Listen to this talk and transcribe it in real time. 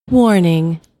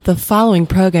Warning. The following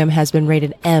program has been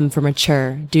rated M for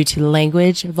mature due to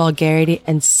language, vulgarity,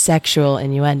 and sexual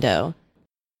innuendo.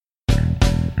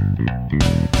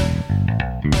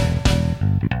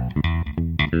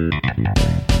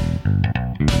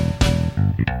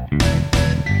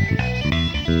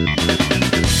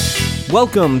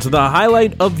 Welcome to the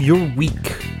highlight of your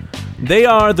week. They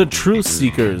are the truth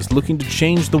seekers looking to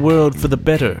change the world for the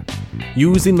better.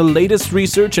 Using the latest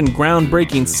research and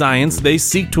groundbreaking science, they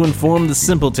seek to inform the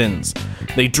simpletons.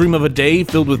 They dream of a day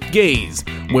filled with gays,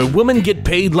 where women get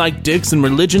paid like dicks and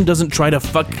religion doesn't try to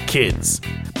fuck kids.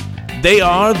 They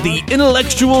are the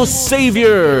intellectual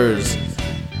saviors.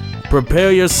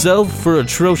 Prepare yourself for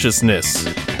atrociousness.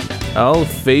 All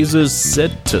phasers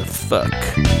set to fuck.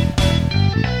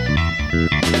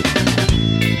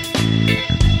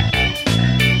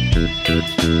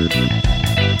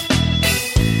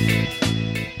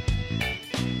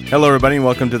 Hello, everybody, and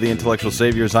welcome to the Intellectual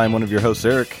Saviors. I'm one of your hosts,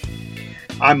 Eric.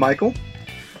 I'm Michael.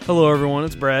 Hello, everyone.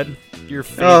 It's Brad, your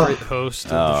favorite host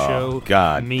of the show.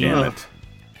 God Me. damn it.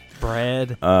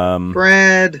 Brad.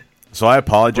 Brad. So I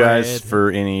apologize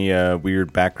for any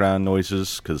weird background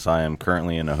noises, because I am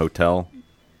currently in a hotel.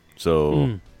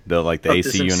 So the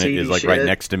AC unit is right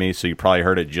next to me, so you probably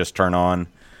heard it just turn on.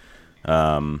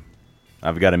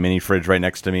 I've got a mini fridge right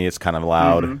next to me. It's kind of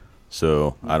loud.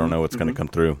 So I don't know what's going to come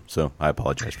through. So I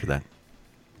apologize for that.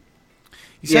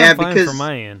 You sound fine from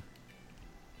my end.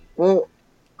 Well,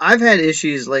 I've had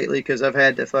issues lately because I've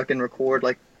had to fucking record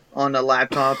like on the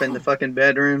laptop in the fucking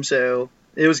bedroom. So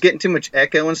it was getting too much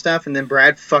echo and stuff. And then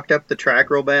Brad fucked up the track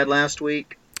real bad last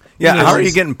week. Yeah, how are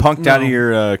you getting punked out of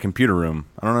your computer room?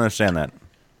 I don't understand that.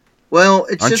 Well,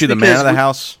 it's Aren't just you the man of the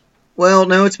house? Well,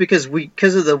 no, it's because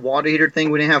of the water heater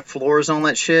thing, we didn't have floors on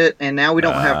that shit, and now we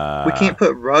can't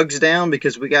put rugs down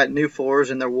because we got new floors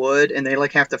and they're wood, and they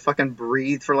like have to fucking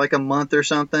breathe for like a month or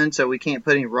something, so we can't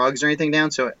put any rugs or anything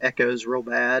down, so it echoes real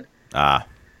bad.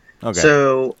 Okay.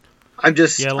 So I'm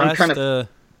kind of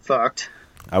fucked.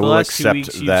 I will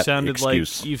accept that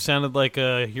excuse. You've sounded like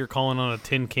you're calling on a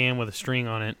tin can with a string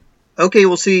on it. Okay,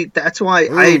 well, see, that's why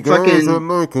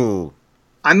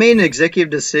I made an executive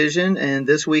decision, and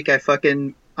this week I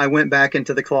went back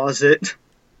into the closet.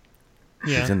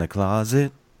 Yeah. She's in the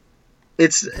closet.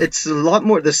 It's a lot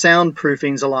more. The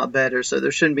soundproofing's a lot better, so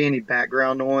there shouldn't be any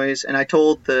background noise. And I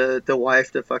told the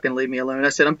wife to fucking leave me alone. I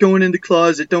said, "I'm going in the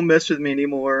closet. Don't mess with me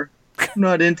anymore. I'm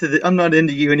not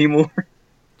into you anymore."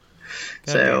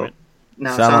 So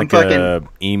no, sound like a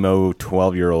emo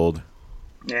 12-year-old.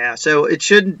 Yeah, so it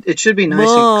should be nice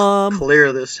and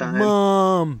clear this time.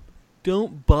 Mom.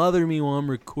 Don't bother me while I'm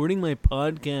recording my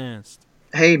podcast.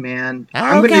 Hey, man.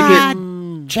 I'm gonna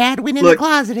get Chad went in the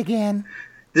closet again.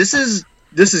 This is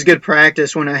good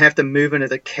practice when I have to move into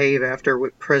the cave after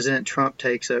President Trump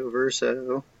takes over.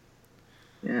 So,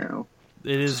 you know,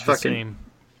 it is the same.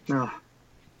 Oh.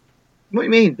 What do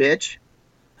you mean, bitch?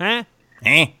 Huh?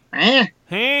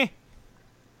 Huh?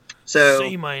 So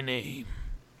say my name.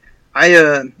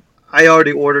 I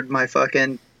already ordered my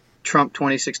fucking Trump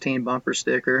 2016 bumper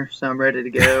sticker, so I'm ready to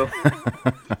go.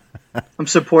 I'm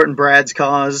supporting Brad's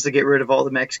cause to get rid of all the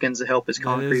Mexicans to help his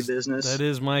concrete business. That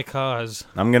is my cause.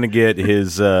 I'm gonna get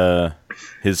his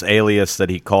alias that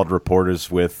he called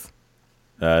reporters with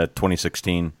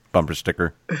 2016 bumper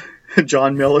sticker.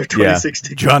 John Miller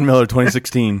 2016. Yeah, John Miller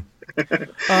 2016.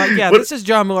 This is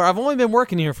John Miller. I've only been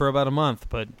working here for about a month,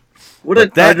 but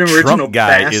that original Trump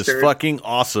guy bastard. is fucking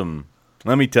awesome.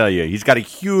 Let me tell you, he's got a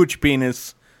huge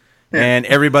penis. And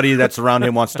everybody that's around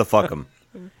him wants to fuck him.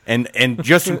 And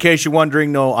just in case you're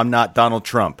wondering, no, I'm not Donald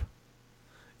Trump.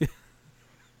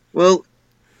 Well,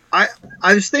 I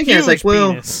was thinking, I was like, well...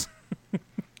 penis.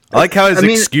 I like how his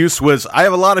excuse was, I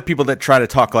have a lot of people that try to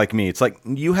talk like me. It's like,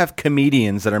 you have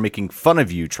comedians that are making fun of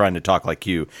you trying to talk like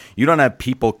you. You don't have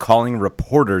people calling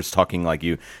reporters talking like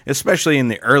you. Especially in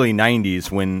the early 90s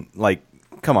when, like,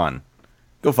 come on.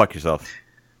 Go fuck yourself.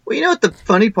 Well, you know what the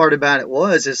funny part about it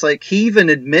was? It's like he even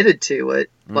admitted to it,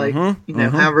 like,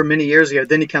 however many years ago.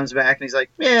 Then he comes back and he's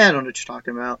like, yeah, I don't know what you're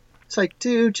talking about. It's like,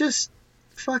 dude, just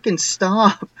fucking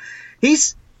stop.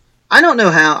 I don't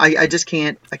know how. I just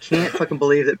can't fucking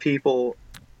believe that people,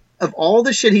 of all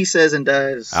the shit he says and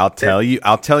does. I'll tell you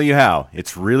how.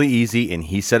 It's really easy, and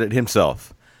he said it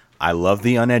himself. I love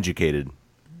the uneducated.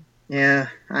 Yeah,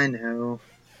 I know.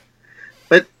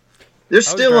 But there's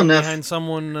still enough. I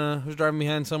was driving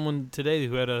behind someone today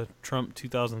who had a Trump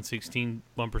 2016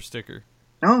 bumper sticker.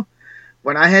 Oh,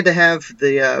 when I had to have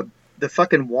the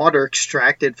fucking water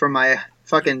extracted from my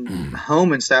fucking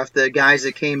home and stuff, the guys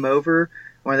that came over,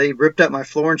 when they ripped up my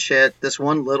floor and shit, this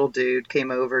one little dude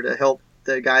came over to help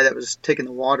the guy that was taking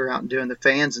the water out and doing the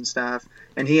fans and stuff,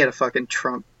 and he had a fucking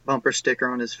Trump bumper sticker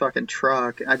on his fucking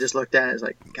truck. I just looked at it, I was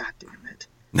like, God damn it.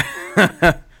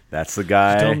 That's the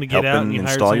guy Tell him to get out helping and you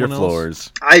hired install your someone else?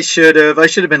 floors. I should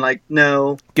have been like,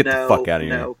 no, Get the fuck outta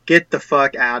here. No, get the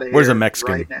fuck out of here. Where's a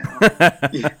Mexican? Right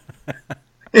now.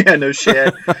 Yeah, no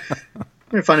shit. I'm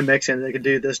gonna find a Mexican that could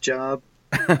do this job.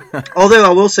 Although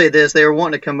I will say this, they were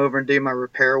wanting to come over and do my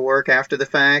repair work after the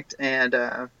fact, and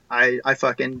I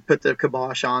fucking put the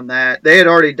kibosh on that. They had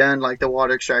already done like the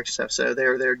water extraction stuff, so they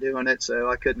were there doing it, so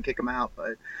I couldn't kick them out,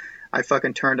 but I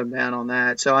fucking turned them down on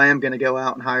that. So I am going to go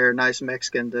out and hire a nice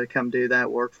Mexican to come do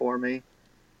that work for me.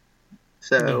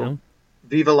 So,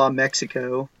 Viva la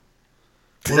Mexico.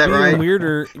 Is that right?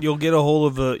 Weirder, you'll get a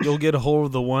hold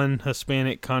of the one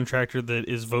Hispanic contractor that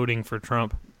is voting for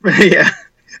Trump. Yeah.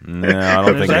 No, I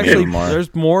don't think any of them are.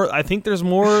 There's more. I think there's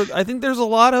more. I think there's a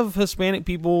lot of Hispanic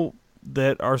people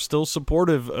that are still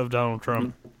supportive of Donald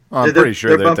Trump. Well, I'm pretty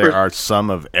sure that there are some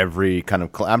of every kind of.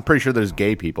 I'm pretty sure there's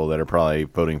gay people that are probably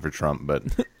voting for Trump, but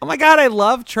oh my God, I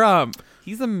love Trump.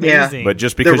 He's amazing. Yeah. But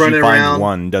just because you find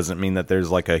one doesn't mean that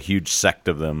there's like a huge sect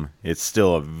of them. It's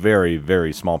still a very,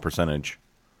 very small percentage.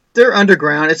 They're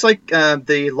underground. It's like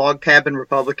the log cabin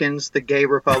Republicans, the gay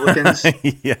Republicans.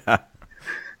 Yeah.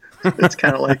 It's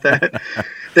kind of like that.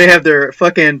 They have their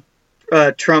fucking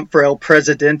Trump for El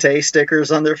Presidente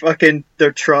stickers on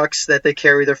their trucks that they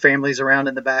carry their families around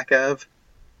in the back of.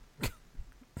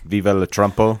 Viva la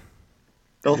Trumpo.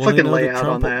 They'll fucking lay out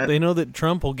on that. They know that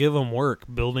Trump will give them work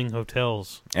building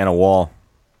hotels. And a wall.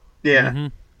 Yeah. Mm-hmm.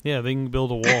 Yeah, they can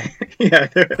build a wall. Yeah,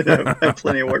 they have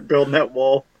plenty of work building that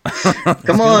wall.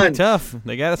 Come on. Tough.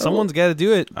 Someone's got to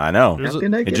do it. I know.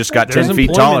 It just got 10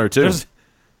 feet taller, too.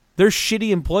 There's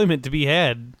shitty employment to be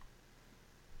had.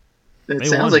 It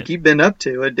sounds like you've been up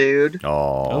to it, dude.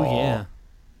 Oh yeah.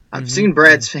 I've seen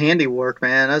Brad's handiwork,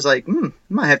 man. I was like,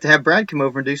 might have to have Brad come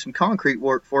over and do some concrete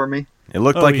work for me. It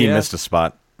looked like he missed a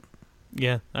spot.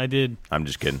 Yeah, I did. I'm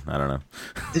just kidding. I don't know.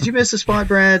 Did you miss a spot,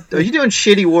 Brad? Are you doing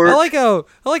shitty work? I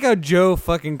like how Joe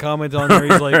fucking commented on there.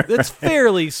 He's like, "It's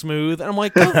fairly smooth," and I'm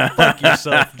like, "Go fuck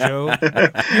yourself, Joe. You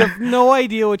have no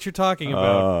idea what you're talking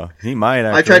about." He might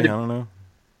actually. I don't know.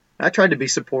 I tried to be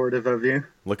supportive of you.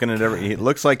 Looking at it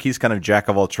looks like he's kind of jack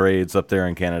of all trades up there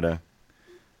in Canada.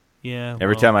 Yeah.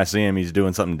 Every time I see him, he's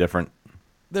doing something different.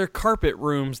 They're carpet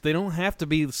rooms. They don't have to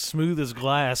be smooth as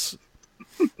glass.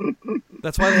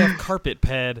 That's why they have carpet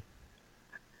pad.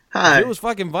 Hi. If it was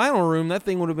fucking vinyl room, that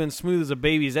thing would have been smooth as a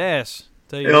baby's ass.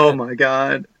 Oh my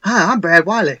God. Hi, I'm Brad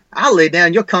Wiley. I'll lay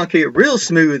down your concrete real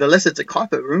smooth unless it's a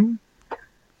carpet room.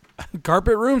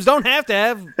 Carpet rooms don't have to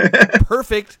have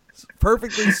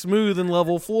perfectly smooth and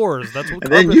level floors. That's what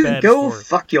and carpet then you pad go is for.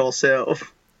 Fuck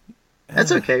yourself.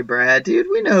 That's okay, Brad, dude.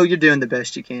 We know you're doing the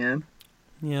best you can.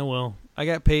 Yeah, well, I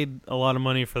got paid a lot of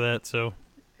money for that, so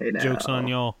joke's on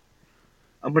y'all.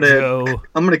 I'm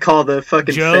gonna call the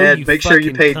fucking Fed. Make sure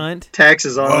you pay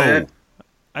taxes on that.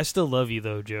 I still love you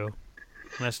though, Joe,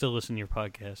 and I still listen to your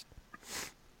podcast.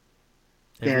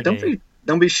 Yeah,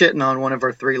 don't be shitting on one of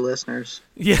our 3 listeners.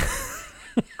 Yeah.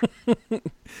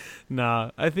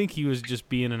 Nah, I think he was just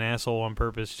being an asshole on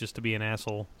purpose, just to be an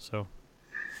asshole. So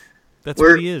that's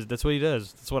what he is. That's what he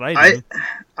does. That's what I do.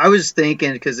 I was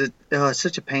thinking because it's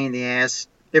such a pain in the ass.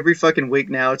 Every fucking week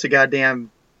now, it's a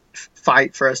goddamn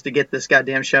fight for us to get this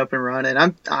goddamn show up and running.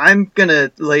 I'm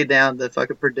gonna lay down the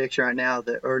fucking prediction right now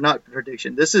or not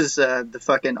prediction. This is the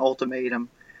fucking ultimatum.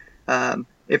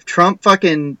 If Trump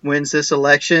fucking wins this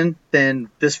election, then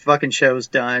this fucking show's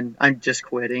done. I'm just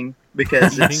quitting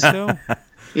because you think so?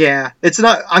 Yeah, it's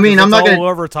not. I mean, I'm not gonna. We'll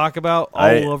ever talk about.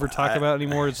 We'll ever talk about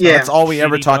anymore. That's all we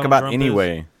ever talk about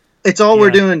anyway. It's all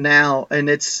we're doing now, and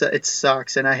it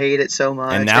sucks, and I hate it so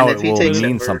much. And now it will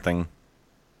mean something.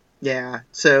 Yeah,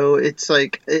 so it's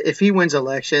like, if he wins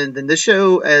election, then the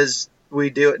show as we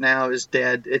do it now is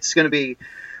dead. It's going to be,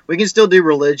 we can still do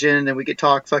religion, and we could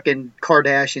talk fucking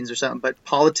Kardashians or something, but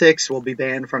politics will be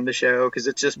banned from the show, because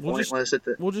it's just pointless.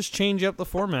 We'll just change up the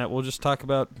format. We'll just talk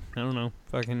about, I don't know,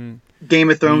 fucking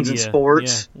Game of Thrones and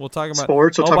sports. Yeah. We'll talk about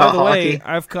sports. We'll talk about hockey. Way,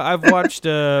 I've watched.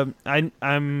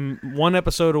 I'm one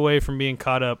episode away from being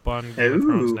caught up on Game of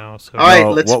Thrones now. So. All right,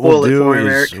 let's spoil it for him,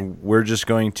 Eric. We're just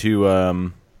going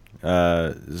to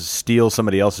steal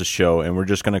somebody else's show, and we're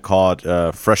just going to call it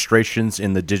Frustrations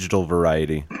in the Digital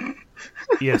Variety.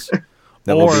 Yes.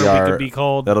 That'll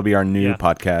be our new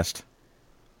podcast.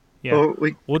 Yeah.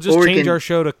 We'll just change our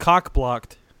show to Cock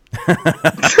Blocked.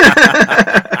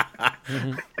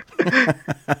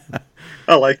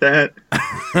 I like that.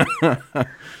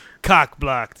 Cock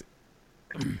Blocked.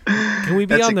 Can we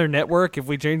be on their network if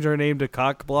we change our name to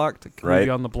Cock Blocked? Can we be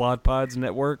on the Blood Pods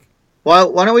network? Why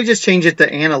don't we just change it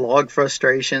to analog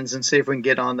frustrations and see if we can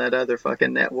get on that other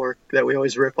fucking network that we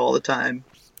always rip all the time?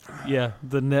 Yeah,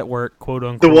 the network, quote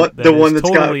unquote. The one that's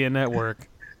totally a network.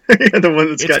 Yeah, the one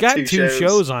that's got two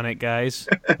shows on it, guys.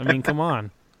 I mean, come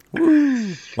on.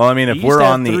 Well, I mean, if we're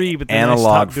on the but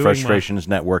analog frustrations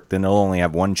network, then they'll only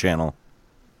have one channel.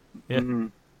 Yeah.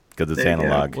 Because it's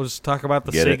analog. We'll just talk about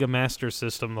the Sega Master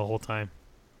System the whole time.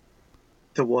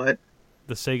 The what?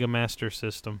 The Sega Master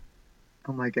System.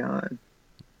 Oh my god.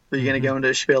 Are you going to go into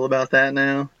a spiel about that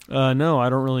now? No, I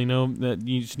don't really know. That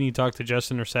you just need to talk to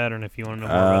Justin or Saturn if you want to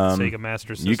know more about the Sega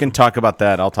Master System. You can talk about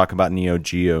that. I'll talk about Neo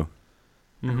Geo.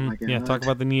 Oh my god. Yeah, talk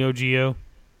about the Neo Geo.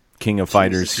 King of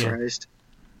Fighters. Jesus Christ.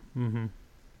 Mm-hmm.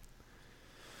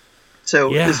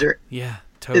 So, yeah. is there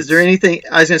totes. is there anything,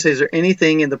 I was going to say, is there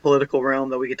anything in the political realm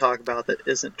that we could talk about that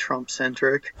isn't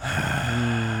Trump-centric?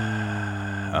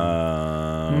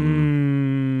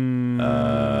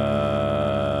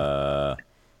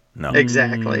 No.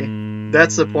 Exactly.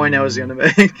 That's the point I was going to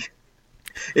make.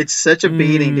 It's such a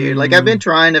beating, dude. Like, I've been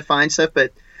trying to find stuff,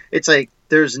 but it's like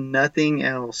there's nothing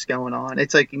else going on.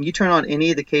 It's like when you turn on any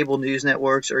of the cable news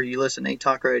networks or you listen to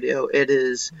talk radio, it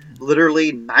is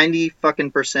literally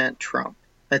 90% Trump.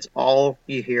 That's all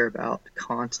you hear about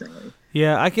constantly.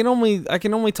 Yeah, I can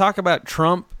only talk about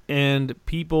Trump and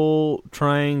people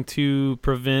trying to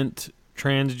prevent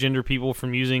transgender people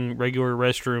from using regular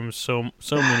restrooms so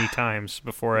many times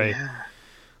before I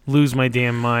lose my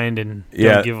damn mind and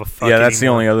don't give a fuck. Yeah, that's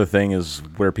anymore. the only other thing is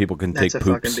where people can take That's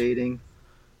poops. a fucking beating.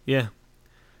 Yeah.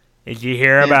 Did you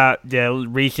hear about the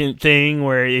recent thing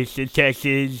where it's the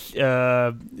Texas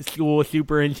school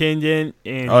superintendent?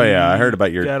 And I heard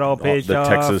about the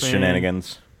Texas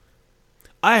shenanigans.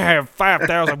 I have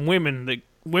 5,000 women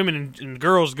and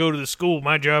girls go to the school.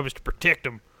 My job is to protect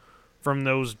them from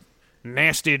those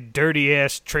nasty,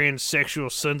 dirty-ass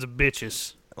transsexual sons of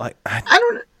bitches. Like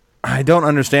I don't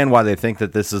understand why they think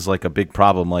that this is like a big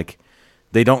problem. Like,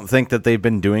 they don't think that they've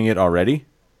been doing it already.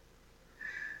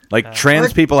 Like,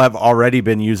 trans people have already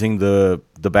been using the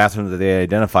bathroom that they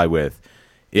identify with.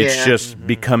 It's just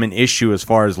become an issue as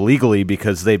far as legally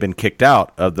because they've been kicked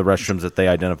out of the restrooms that they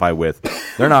identify with.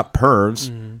 They're not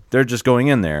pervs. They're just going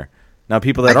in there. Now,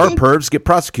 people that are pervs get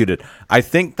prosecuted. I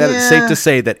think that it's safe to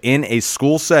say that in a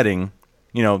school setting,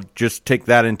 just take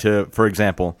that into, for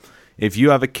example, if you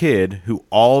have a kid who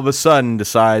all of a sudden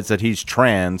decides that he's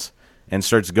trans and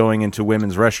starts going into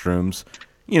women's restrooms,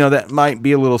 that might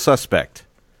be a little suspect.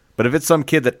 But if it's some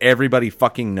kid that everybody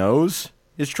fucking knows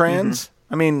is trans,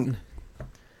 I mean,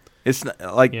 it's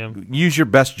like, use your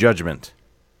best judgment.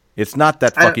 It's not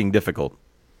that fucking difficult.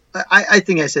 I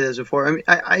think I said this before. I mean,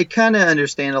 I kind of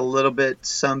understand a little bit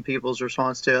some people's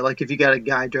response to it. Like, if you got a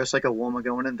guy dressed like a woman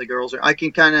going into the girls' room, I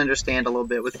can kind of understand a little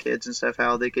bit with kids and stuff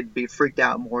how they could be freaked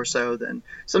out more so than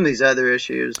some of these other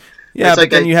issues. Yeah, but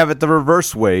then you have it the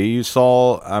reverse way.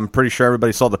 I'm pretty sure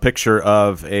everybody saw the picture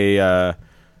of a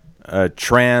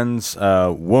trans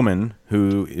woman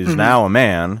who is now a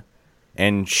man,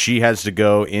 and she has to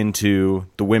go into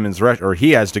the women's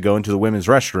he has to go into the women's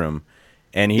restroom.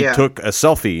 And he took a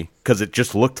selfie because it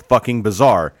just looked fucking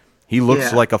bizarre. He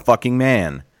looks like a fucking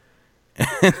man.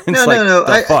 No.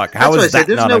 Fuck? How is that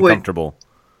not uncomfortable?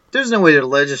 There's no way to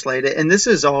legislate it. And this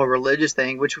is all a religious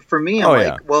thing, which for me,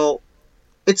 I'm well,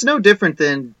 it's no different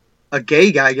than a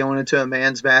gay guy going into a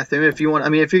man's bathroom. If you're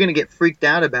going to get freaked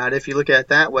out about it, if you look at it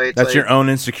that way, that's your own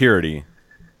insecurity.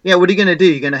 Yeah, what are you going to do?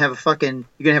 You're going to have a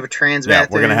trans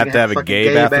bathroom? We're going to have a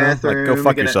gay bathroom? Like, go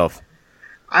fuck yourself.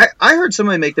 I heard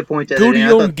somebody make the point that go to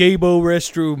your own gaybo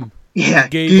restroom. Yeah,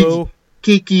 gaybo.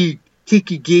 Take your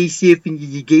gay stuff into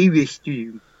the gay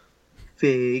restroom.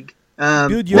 Fig.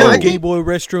 Build your own gay boy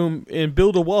restroom and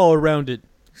build a wall around it,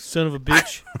 son of a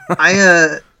bitch.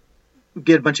 I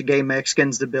get a bunch of gay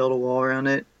Mexicans to build a wall around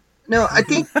it. No, I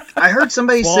think I heard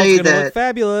somebody say that look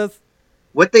fabulous.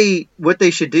 What they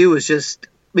should do is just,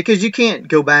 because you can't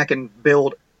go back and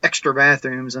build extra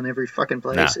bathrooms on every fucking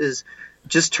place, is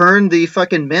just turn the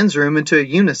fucking men's room into a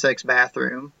unisex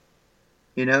bathroom.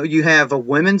 You have a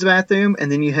women's bathroom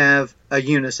and then you have a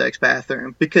unisex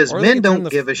bathroom because men don't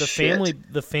give a shit.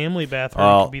 The family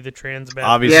bathroom could be the trans bathroom.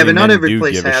 Obviously, but not men every do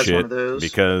place give a has shit one of those.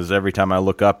 Because every time I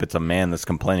look up, it's a man that's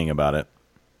complaining about it.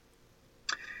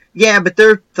 Yeah, but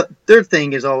their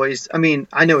thing is always, I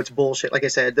know it's bullshit, like I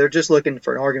said, they're just looking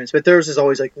for arguments, but theirs is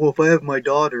always like, well, if I have my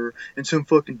daughter and some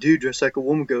fucking dude dressed like a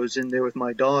woman goes in there with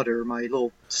my daughter, my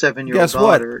little 7-year-old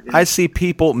daughter. Guess what? I see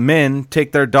men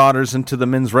take their daughters into the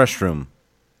men's restroom.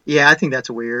 Yeah, I think that's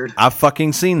weird. I've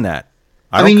fucking seen that.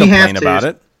 I don't complain about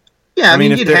it. Yeah,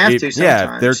 you'd have to sometimes.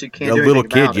 Yeah, if they're a little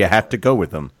kid, you have to go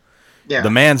with them. The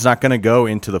man's not going to go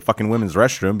into the fucking women's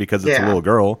restroom because it's a little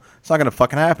girl. It's not going to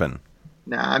fucking happen.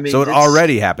 No, I mean, so it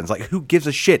already happens. Like, who gives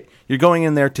a shit? You're going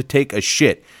in there to take a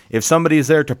shit. If somebody's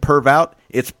there to perv out,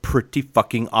 it's pretty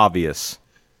fucking obvious.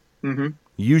 Mm-hmm.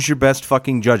 Use your best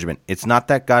fucking judgment. It's not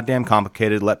that goddamn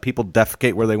complicated. Let people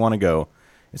defecate where they want to go.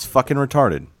 It's fucking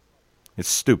retarded. It's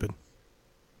stupid.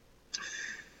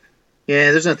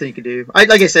 Yeah, there's nothing you can do. Like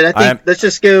I said, I think let's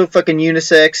just go fucking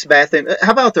unisex bathroom.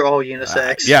 How about they're all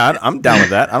unisex? I'm down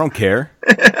with that. I don't care.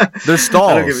 There's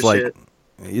stalls. I don't give a shit.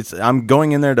 I'm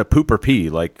going in there to poop or pee,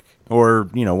 or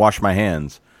wash my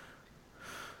hands.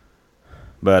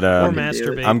 But or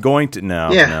masturbate. I'm going to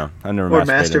no. I've never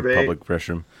masturbated in a public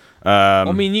restroom.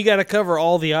 I mean, you got to cover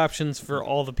all the options for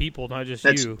all the people, not just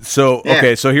you. So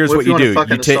so here's what you do: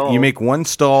 you make one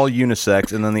stall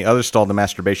unisex, and then the other stall the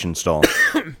masturbation stall.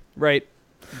 Right.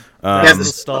 That's the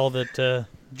stall that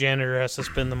janitor has to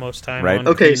spend the most time on.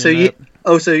 Okay, so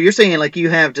so you're saying like you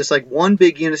have just like one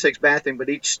big unisex bathroom, but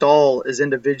each stall is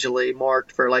individually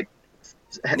marked for like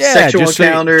sexual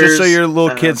encounters. Just so your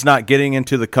little kid's not getting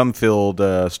into the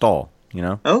cum-filled stall,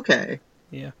 Okay.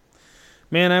 Yeah.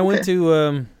 Man, I went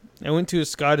to a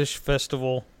Scottish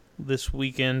festival this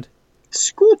weekend.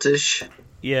 Scottish?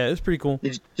 Yeah, it was pretty cool.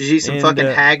 Did you eat some fucking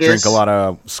haggis? Drink a lot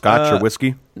of scotch or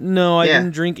whiskey? No, I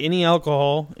didn't drink any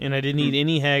alcohol, and I didn't eat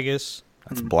any haggis.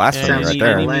 That's blasphemy right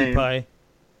there. Any meat pie.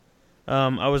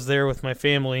 I was there with my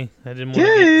family. I didn't want to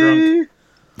get drunk.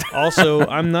 Also,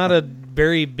 I'm not a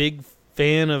very big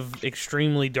fan of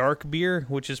extremely dark beer,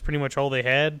 which is pretty much all they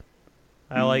had.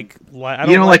 I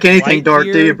don't like anything dark,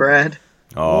 do you, Brad?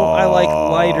 Oh, well,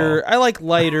 I like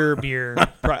lighter beer.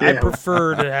 I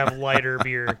prefer to have lighter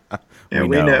beer. Yeah,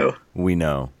 we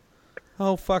know.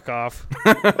 Oh, fuck off.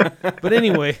 But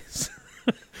anyways,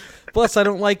 plus I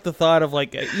don't like the thought of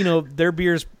their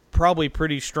beer's probably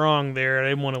pretty strong there. I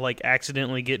didn't want to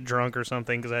accidentally get drunk or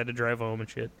something because I had to drive home and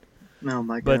shit. Oh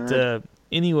my god. But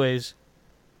anyways,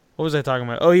 what was I talking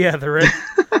about? Oh yeah, the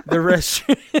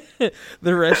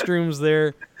restrooms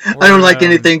there. I don't like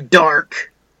anything dark.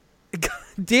 God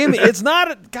damn it! It's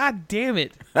not. God damn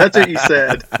it! That's what you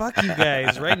said. Fuck you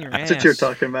guys, right in your ass. That's what you're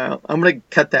talking about. I'm gonna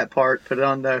cut that part. Put it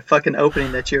on the fucking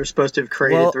opening that you were supposed to have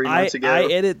created 3 months ago.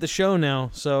 I edit the show now.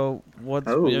 So what?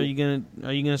 Are you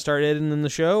gonna start editing the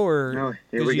show, or no?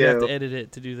 Here we you go. have to edit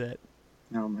it to do that?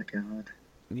 Oh my god.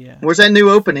 Yeah. Where's that new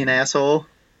opening, asshole?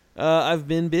 I've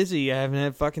been busy. I haven't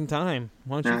had fucking time.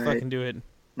 Why don't you fucking do it?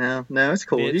 No, it's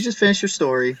cool. Bitch. You just finish your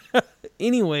story.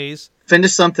 Anyways.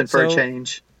 Finish something for a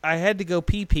change. I had to go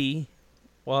pee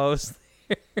while I was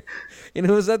there. And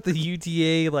it was at the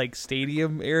UTA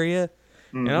stadium area.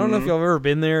 Mm-hmm. And I don't know if y'all have ever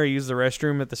been there or used the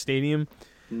restroom at the stadium.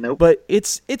 Nope. But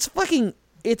it's UTA.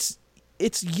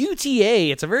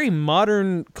 It's a very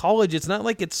modern college. It's not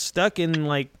like it's stuck in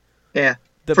the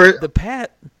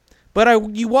pat.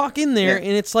 But you walk in there and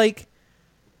it's like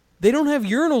they don't have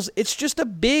urinals. It's just a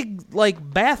big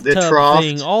bathtub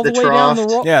thing all the way down the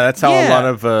wall. Yeah, that's how a lot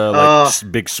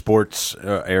of big sports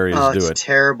areas do it. It's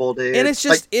terrible, dude. And it's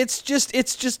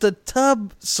just a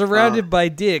tub surrounded by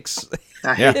dicks.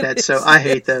 I hate that I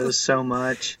hate those so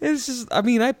much. It's just I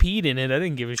peed in it. I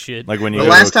didn't give a shit. Like when you the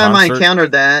last time I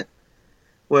encountered that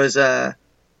was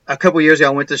a couple years ago.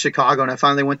 I went to Chicago and I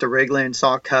finally went to Wrigley and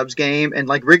saw a Cubs game. And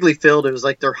Wrigley Field, it was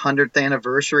their 100th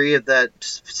anniversary of that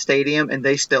stadium, and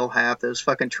they still have those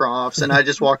fucking troughs. And I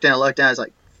just walked in and looked down. I was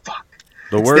like, "Fuck."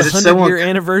 The worst 100-year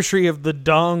anniversary of the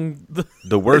dong.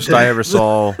 The worst I ever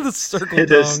saw. The circle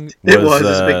dong. It was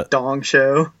this big dong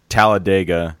show.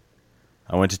 Talladega.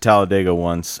 I went to Talladega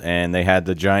once, and they had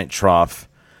the giant trough.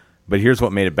 But here's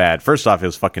what made it bad. First off, it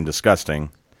was fucking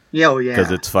disgusting. Yeah, yeah.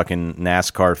 Because it's fucking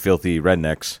NASCAR filthy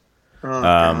rednecks. Oh,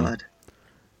 God.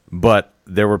 But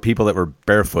there were people that were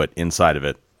barefoot inside of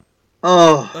it.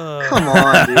 Oh, come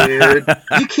on, dude.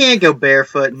 You can't go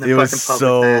barefoot in the fucking public bathroom.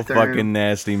 It was so fucking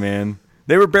nasty, man.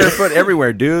 They were barefoot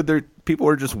everywhere, dude. People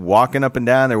were just walking up and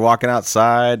down. They're walking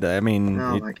outside. I mean,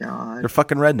 oh, my God. They're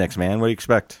fucking rednecks, man. What do you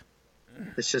expect?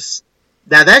 It's just...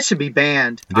 Now, that should be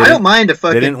banned. I don't mind a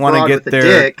fucking They didn't want to get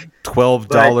their $12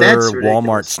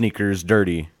 Walmart sneakers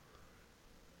dirty.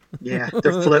 Yeah,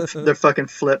 they're fucking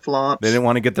flip-flops. They didn't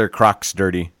want to get their Crocs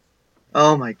dirty.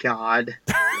 Oh, my God.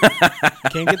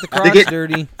 Can't get the Crocs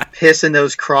dirty. Piss in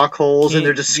those croc holes, and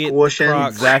they're just squishing.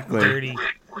 Exactly. Dirty.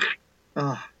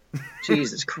 Oh,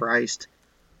 Jesus Christ.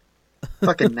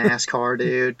 Fucking NASCAR,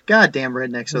 dude. Goddamn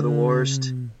rednecks are the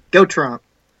worst. Go Trump.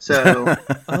 So...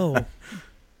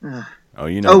 Oh,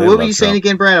 you know. What were you saying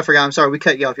again, Brad? I forgot. I'm sorry. We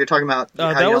cut you off. You're talking about how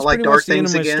you don't like dark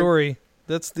things again. Story.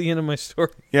 That's the end of my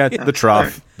story. Yeah, the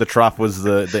trough. The trough was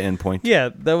the end point. Yeah,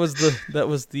 that was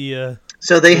the.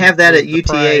 So they have that at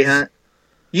UTA, huh?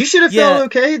 You should have felt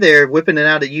okay there, whipping it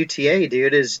out at UTA,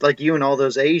 dude. Is like you and all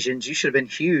those Asians. You should have been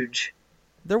huge.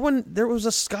 There was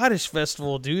a Scottish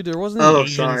festival, dude. There wasn't any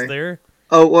Asians there.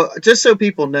 Oh well, just so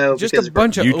people know, just a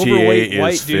bunch of overweight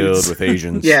white dudes filled with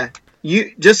Asians. Yeah,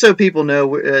 just so people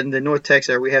know, in the North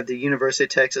Texas, we have the University of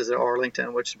Texas at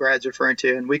Arlington, which Brad's referring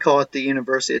to, and we call it the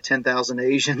University of 10,000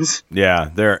 Asians. Yeah,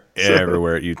 they're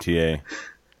everywhere at UTA,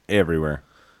 everywhere.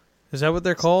 Is that what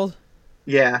they're called?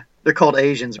 Yeah, they're called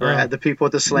Asians, Brad. The people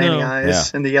with the slanty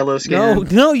eyes and the yellow skin.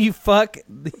 No, you fuck.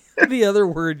 The other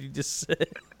word you just said.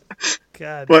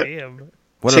 God damn.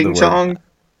 What Ching chong?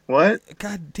 What?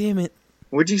 God damn it.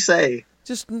 What'd you say?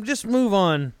 Just move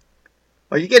on.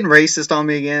 Are you getting racist on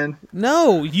me again?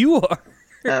 No, you are.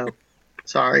 Oh,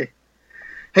 sorry.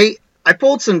 Hey, I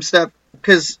pulled some stuff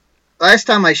because last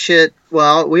time I shit,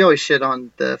 well, we always shit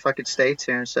on the fucking states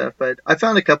here and stuff, but I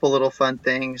found a couple little fun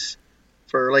things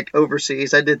for like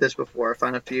overseas. I did this before. I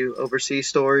found a few overseas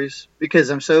stories because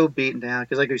I'm so beaten down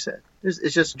because like we said,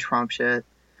 it's just Trump shit.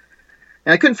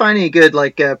 And I couldn't find any good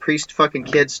like priest fucking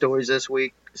kid stories this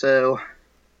week, so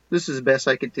this is the best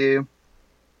I could do.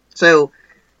 So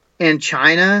in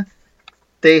China,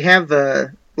 they have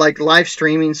like live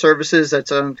streaming services that's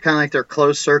kind of like their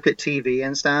closed circuit TV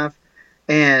and stuff,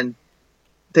 and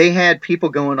they had people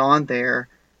going on there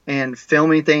and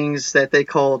filming things that they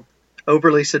called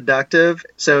overly seductive,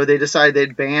 so they decided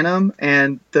they'd ban them.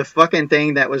 And the fucking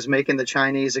thing that was making the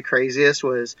Chinese the craziest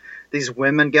was these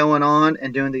women going on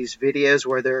and doing these videos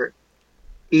where they're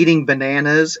eating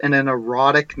bananas in an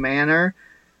erotic manner.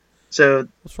 So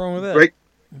what's wrong with that?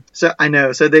 So I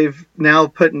know. So they've now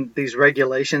put these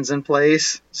regulations in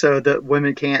place so that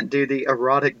women can't do the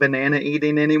erotic banana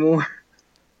eating anymore.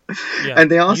 Yeah,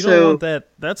 and they also you don't want that.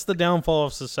 That's the downfall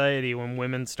of society when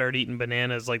women start eating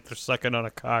bananas like they're sucking on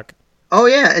a cock. Oh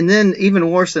yeah, and then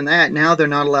even worse than that, now they're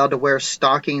not allowed to wear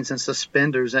stockings and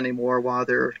suspenders anymore while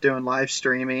they're doing live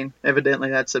streaming. Evidently,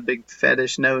 that's a big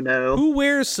fetish no-no. Who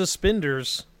wears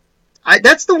suspenders?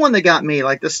 That's the one that got me.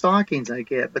 Like the stockings I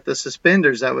get, but the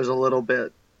suspenders, that was a little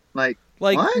bit like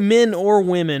what? Men or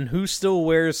women, who still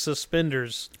wears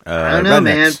suspenders? I don't know,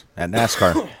 man. At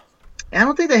NASCAR. I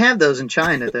don't think they have those in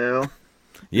China though.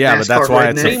 Yeah, but that's why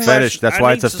it's a fetish. That's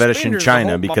why it's a fetish in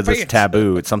China, because it's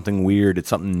taboo. It's something weird. It's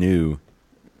something new.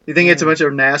 You think it's a bunch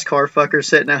of NASCAR fuckers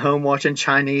sitting at home watching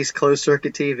Chinese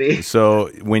closed-circuit TV? So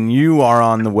when you are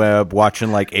on the web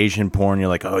watching like Asian porn, you're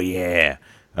like, oh yeah.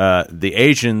 The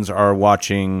Asians are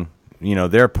watching,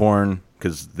 their porn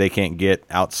because they can't get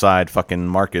outside fucking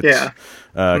markets. Yeah.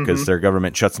 Because their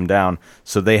government shuts them down.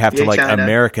 So they have to like China.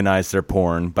 Americanize their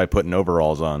porn by putting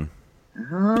overalls on.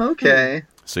 Oh, okay.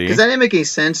 See? Because that didn't make any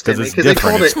sense to me. Because it's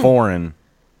different. It's foreign.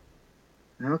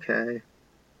 Okay.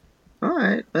 All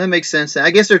right. That makes sense. I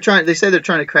guess they say they're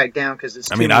trying to crack down because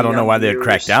it's. I don't know why they'd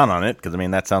crack down on it because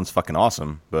that sounds fucking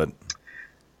awesome, but.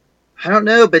 I don't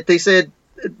know, but they said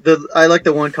I like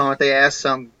the one comment they asked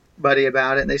somebody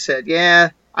about it, and they said, "Yeah,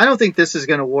 I don't think this is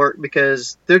going to work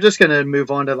because they're just going to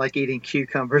move on to like eating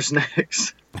cucumbers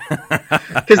next."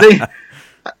 Because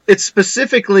it's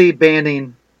specifically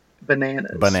banning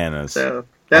bananas. So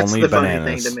that's only the bananas.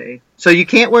 funny thing to me. So you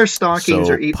can't wear stockings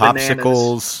or eat bananas.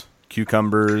 Popsicles,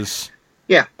 cucumbers.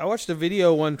 Yeah. I watched a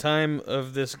video one time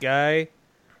of this guy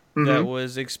that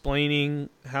was explaining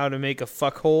how to make a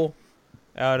fuckhole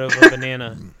out of a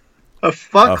banana. A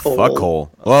fuckhole? A fuckhole.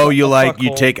 Oh,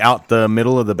 you take out the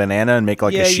middle of the banana and make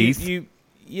like a sheath? You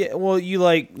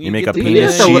make a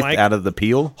penis sheath out of the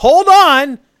peel? Hold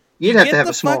on! You'd have to have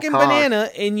a small fucking cock. banana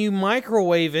and you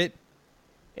microwave it,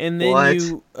 and then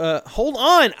you hold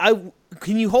on.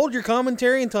 Can you hold your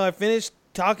commentary until I finish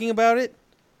talking about it?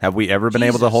 Have we ever been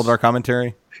able to hold our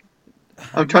commentary?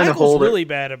 I'm trying to hold it. Really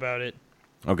bad about it.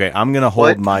 Okay, I'm gonna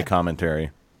hold my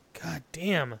commentary. God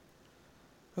damn.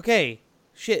 Okay,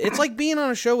 shit. It's like being on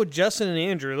a show with Justin and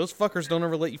Andrew. Those fuckers don't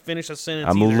ever let you finish a sentence.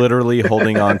 I'm either. literally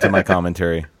holding on to my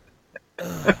commentary.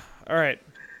 All right,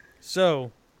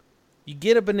 so you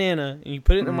get a banana and you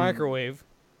put it in a microwave,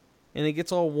 and it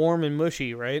gets all warm and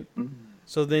mushy, right?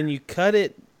 So then you cut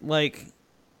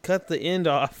the end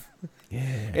off,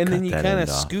 and then you kind of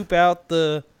scoop out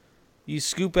the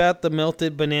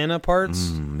melted banana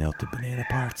parts. Melted banana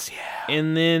parts, yeah.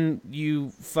 And then you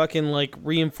fucking like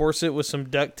reinforce it with some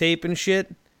duct tape and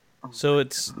shit, so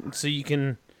you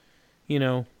can,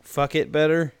 fuck it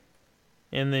better,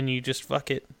 and then you just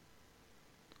fuck it.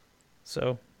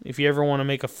 So if you ever want to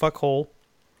make a fuck hole,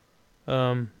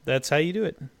 that's how you do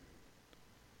it.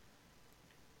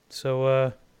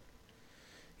 So,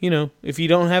 if you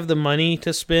don't have the money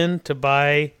to spend to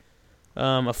buy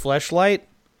a fleshlight,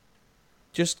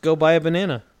 just go buy a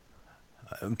banana.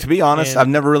 To be honest, I've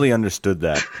never really understood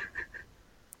that.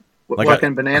 Like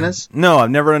fucking bananas? No, I've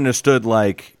never understood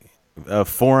like a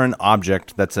foreign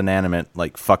object that's inanimate,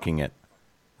 like fucking it.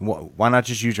 Why not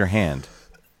just use your hand?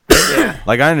 Yeah.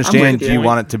 Like I understand you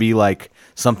want it to be like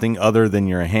something other than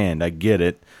your hand. I get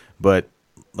it, but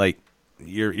like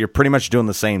you're pretty much doing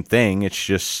the same thing. It's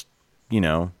just,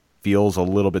 feels a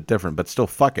little bit different, but still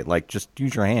fuck it. Like just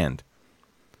use your hand.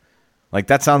 Like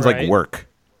that sounds like work.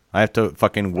 I have to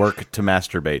fucking work to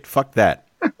masturbate. Fuck that.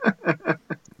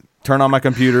 Turn on my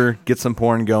computer, get some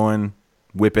porn going,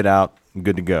 whip it out, I'm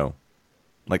good to go.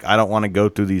 Like I don't want to go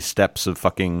through these steps of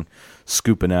fucking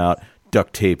scooping out,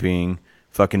 duct taping,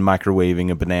 fucking microwaving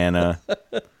a banana.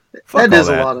 That is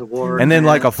a lot of work. And then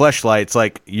like a fleshlight, it's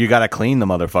like you got to clean the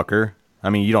motherfucker. I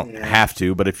mean, you don't have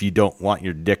to, but if you don't want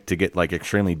your dick to get like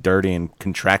extremely dirty and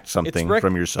contract something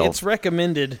from yourself, it's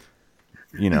recommended.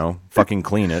 Fucking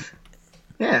clean it.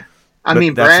 Yeah. I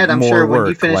mean, Brad, I'm sure when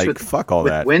you finish with fuck all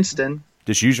that. Winston,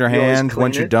 just use your hand.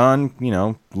 Once you're done,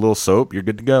 a little soap, you're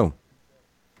good to go.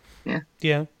 Yeah.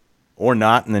 Yeah. Or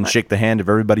not, and then shake the hand of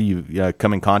everybody you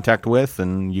come in contact with,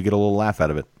 and you get a little laugh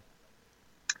out of it.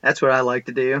 That's what I like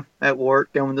to do at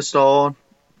work. Go in the stall,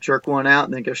 jerk one out,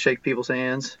 and then go shake people's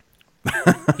hands.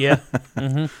 Yeah.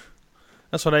 Mm-hmm.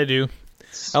 That's what I do.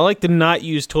 I like to not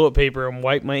use toilet paper and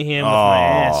wipe my hand with my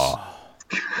ass.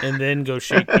 And then go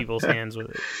shake people's hands with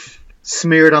it.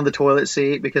 Smear it on the toilet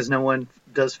seat because no one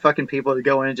does fucking people to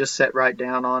go in and just sit right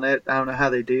down on it. I don't know how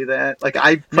they do that. Like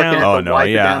I fucking have to wipe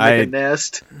it down like a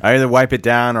nest. I either wipe it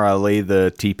down or I lay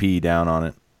the TP down on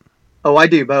it. Oh, I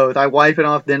do both. I wipe it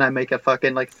off, then I make a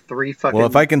fucking like 3 fucking. Well,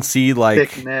 if I can see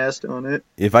like thick nest on it,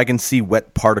 if I can see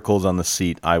wet particles on the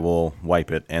seat, I will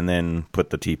wipe it and then put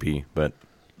the TP. But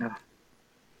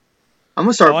I'm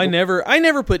gonna start. Oh, I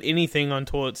never put anything on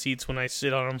toilet seats when I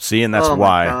sit on them. See, and that's why.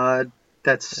 why. God.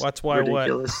 That's why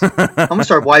ridiculous. I'm gonna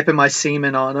start wiping my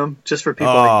semen on them just for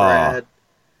people like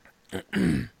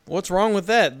Brad. What's wrong with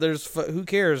that? Who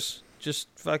cares? Just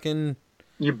fucking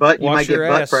your butt. You might get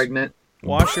butt pregnant.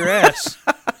 Wash your ass.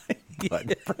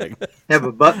 Have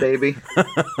a butt baby.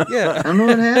 Yeah, I don't know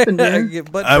what happened,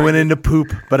 dude. I went into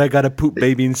poop, but I got a poop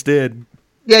baby instead.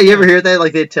 Yeah, you ever hear that?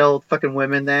 Like they tell fucking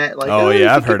women that. Like,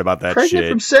 yeah, I've heard about that pregnant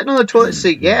shit. From sitting on the toilet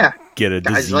seat. Yeah, get a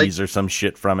disease or some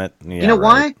shit from it. Yeah, you know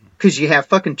why? Because you have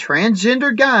fucking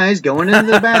transgender guys going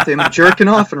into the bathroom, jerking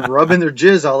off and rubbing their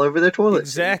jizz all over their toilet.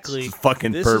 Exactly.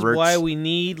 Fucking this perverts. This is why we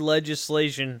need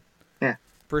legislation. Yeah.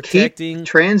 Protecting Keep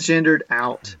transgendered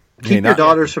out. Keep your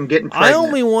daughters from getting pregnant.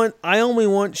 I only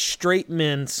want straight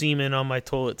men semen on my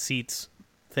toilet seats.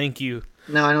 Thank you.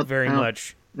 No, I don't very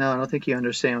much. No, I don't think you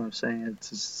understand what I'm saying. It's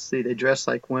just, see, they dress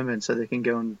like women so they can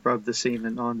go and rub the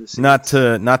semen on the seats. Not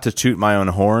to toot my own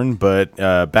horn, but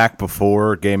back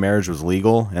before gay marriage was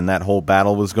legal and that whole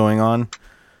battle was going on,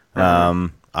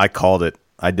 I called it.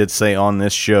 I did say on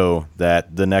this show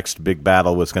that the next big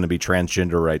battle was going to be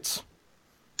transgender rights.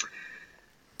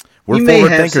 We're forward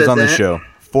thinkers on this show.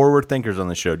 Forward thinkers on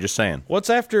the show. Just saying. What's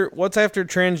after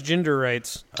transgender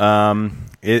rights?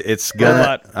 It's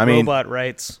gonna. Robot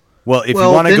rights. Well, if you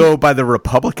want to go by the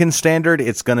Republican standard,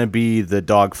 it's going to be the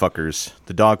dog fuckers.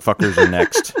 The dog fuckers are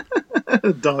next.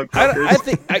 Dog fuckers. I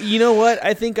think you know what?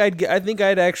 I think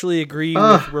I'd actually agree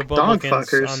with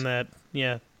Republicans on that.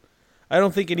 Yeah, I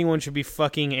don't think anyone should be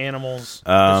fucking animals.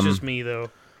 That's just me, though.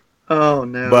 Oh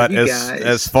no! But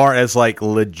as far as like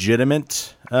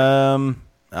legitimate,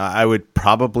 I would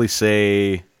probably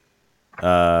say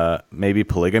maybe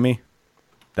polygamy.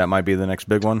 That might be the next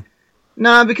big one.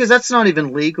 No, because that's not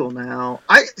even legal now.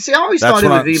 I always thought it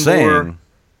would be more.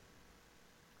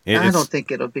 I don't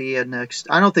think it'll be a next.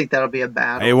 I don't think that'll be a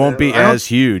battle. It won't be as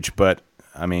huge, but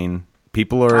I mean,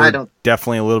 people are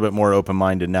definitely a little bit more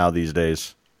open-minded now these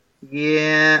days.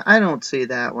 Yeah, I don't see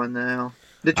that one though.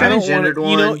 The transgendered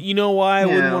one. You know why I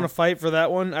wouldn't want to fight for that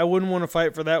one? I wouldn't want to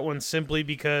fight for that one simply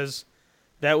because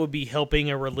that would be helping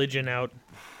a religion out.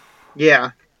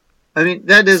 Yeah. I mean,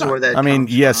 that is where that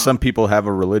comes yes, from. some people have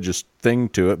a religious thing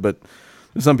to it, but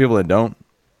there's some people that don't.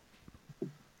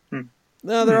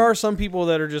 No, there are some people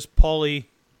that are just poly,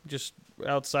 just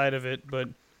outside of it, but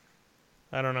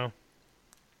I don't know.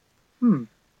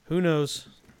 Who knows?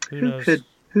 Who knows?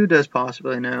 Who does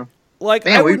possibly know? Like,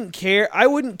 man, I wouldn't care. I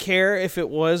wouldn't care if it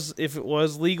was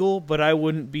legal, but I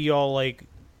wouldn't be all like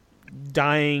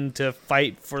dying to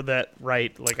fight for that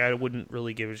right. Like, I wouldn't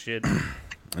really give a shit.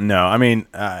 No, I mean,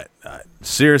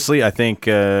 seriously, I think,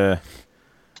 I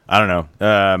don't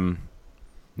know.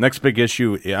 Next big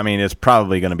issue, I mean, it's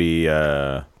probably going to be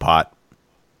pot.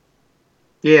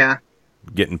 Yeah.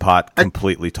 Getting pot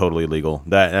completely, totally legal.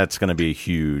 That's going to be a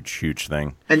huge, huge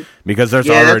thing. And because there's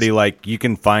already, like, you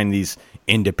can find these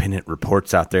independent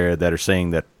reports out there that are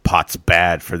saying that pot's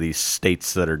bad for these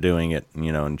states that are doing it,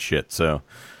 and shit. So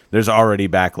there's already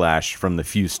backlash from the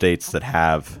few states that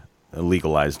have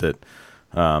legalized it.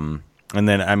 And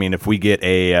then, I mean, if we get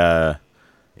a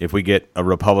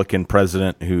Republican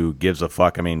president who gives a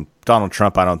fuck, I mean, Donald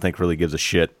Trump, I don't think really gives a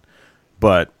shit.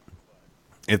 But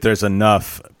if there's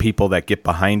enough people that get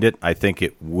behind it, I think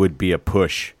it would be a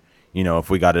push. If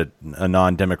we got a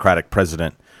non-democratic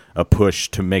president, a push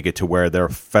to make it to where they're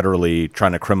federally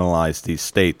trying to criminalize these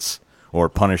states or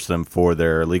punish them for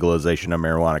their legalization of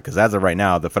marijuana. Because as of right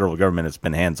now, the federal government has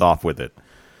been hands off with it.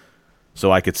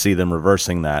 So I could see them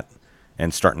reversing that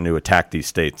and starting to attack these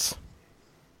states.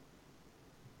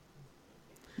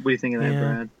 What do you think of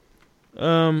that,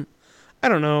 Brad? I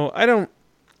don't know.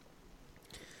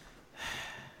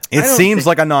 It seems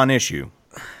like a non-issue,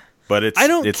 but it's. I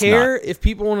don't care not. if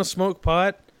people want to smoke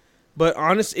pot, but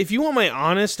if you want my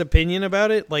honest opinion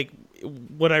about it, like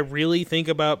what I really think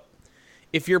about,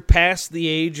 if you're past the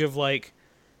age of like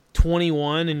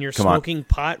 21 and you're smoking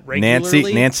pot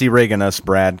regularly, Nancy Reagan us,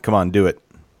 Brad. Come on, do it.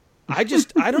 I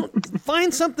don't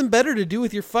find something better to do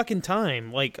with your fucking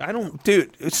time. Like I don't,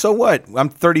 dude. So what? I'm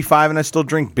 35 and I still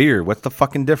drink beer. What's the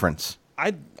fucking difference?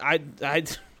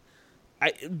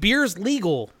 Beer's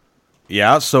legal.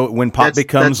 Yeah. So when pot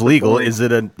becomes legal, is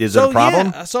it a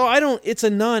problem? Yeah, so I don't.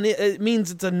 It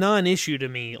means it's a non-issue to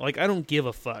me. Like I don't give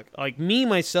a fuck. Like me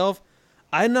myself,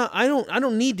 I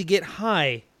don't need to get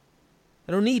high.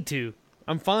 I don't need to.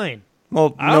 I'm fine.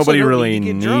 Well, nobody really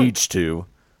needs to,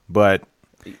 but.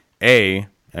 I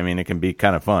mean, it can be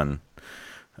kind of fun.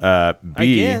 B, I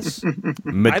guess.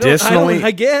 Medicinally,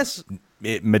 I guess.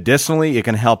 Medicinally, it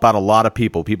can help out a lot of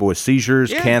people. People with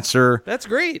seizures, cancer. That's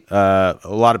great. A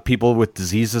lot of people with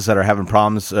diseases that are having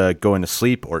problems going to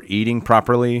sleep or eating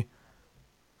properly.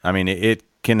 I mean, it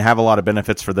can have a lot of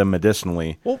benefits for them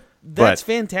medicinally. Well, that's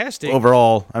fantastic.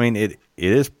 Overall, I mean, it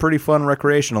is pretty fun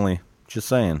recreationally. Just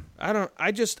saying.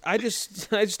 I just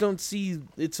don't see.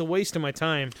 It's a waste of my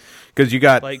time. Because you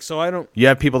got You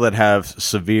have people that have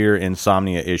severe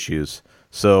insomnia issues.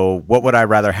 So what would I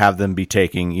rather have them be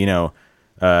taking?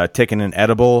 Taking an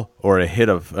edible or a hit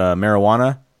of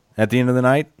marijuana at the end of the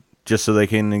night, just so they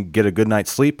can get a good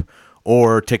night's sleep,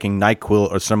 or taking NyQuil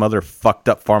or some other fucked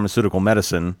up pharmaceutical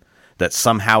medicine that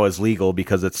somehow is legal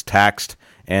because it's taxed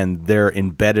and they're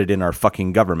embedded in our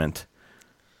fucking government.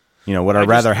 Would I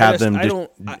rather have them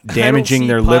damaging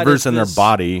their livers and their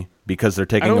body because they're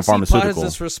taking a pharmaceutical? I don't see pot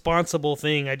as this responsible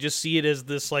thing. I just see it as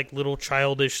this like little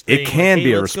childish thing. It can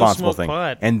be a responsible thing,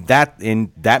 and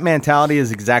that mentality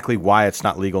is exactly why it's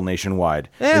not legal nationwide.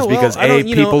 Yeah, because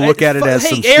people look at it as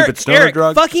some stupid stoner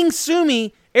drug. Fucking sue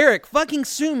me, Eric. Fucking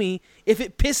sue me if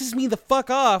it pisses me the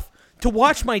fuck off to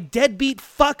watch my deadbeat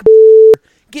fuck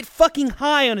get fucking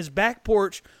high on his back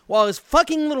porch while his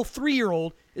fucking little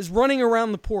 3-year-old is running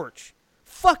around the porch.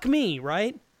 Fuck me,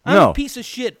 right? I'm a piece of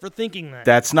shit for thinking that.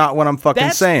 That's not what I'm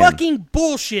fucking saying. That's fucking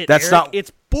bullshit, That's Eric. not.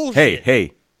 It's bullshit.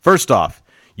 Hey. First off,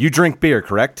 you drink beer,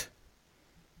 correct?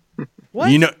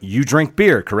 What? You drink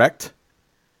beer, correct?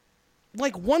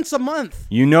 Like once a month.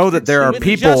 You know that there are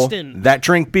people that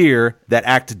drink beer that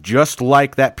act just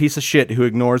like that piece of shit who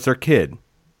ignores their kid.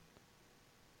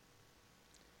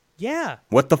 Yeah.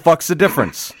 What the fuck's the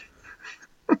difference?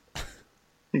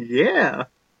 Yeah.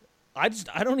 I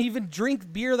don't even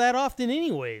drink beer that often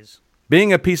anyways.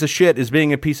 Being a piece of shit is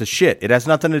being a piece of shit. It has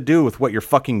nothing to do with what you're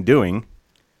fucking doing.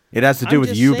 It has to do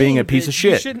with you being a piece of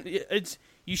shit.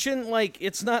 You shouldn't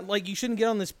it's not like you shouldn't get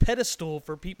on this pedestal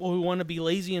for people who want to be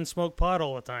lazy and smoke pot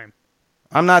all the time.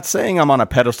 I'm not saying I'm on a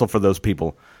pedestal for those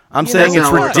people. I'm saying it's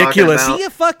ridiculous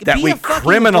that we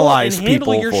criminalize people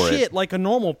for it. Handle your shit like a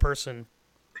normal person.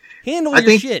 Handle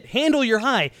your shit. Handle your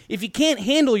high. If you can't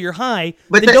handle your high,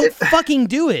 then don't fucking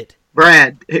do it.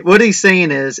 Brad, what he's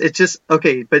saying is, it's just,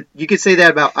 okay, but you could say that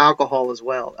about alcohol as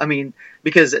well. I mean,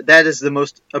 because that is the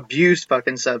most abused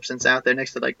fucking substance out there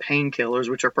next to, like, painkillers,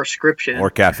 which are prescription. Or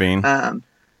caffeine.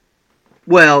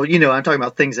 Well, I'm talking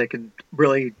about things that could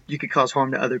really, you could cause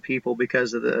harm to other people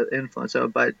because of the influence of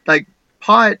it. But, like,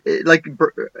 pot, like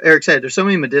Eric said, there's so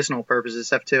many medicinal purposes and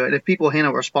stuff to it. And if people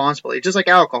handle it responsibly, just like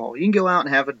alcohol, you can go out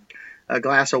and have a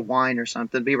glass of wine or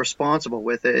something, be responsible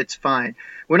with it. It's fine.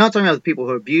 We're not talking about the people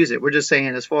who abuse it. We're just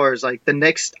saying as far as like the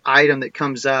next item that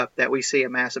comes up that we see a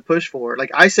massive push for.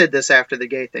 Like I said this after the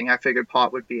gay thing, I figured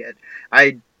pot would be it.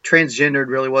 Transgendered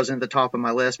really wasn't at the top of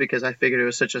my list because I figured it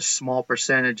was such a small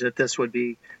percentage that this would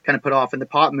be kind of put off. And the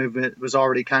pot movement was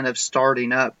already kind of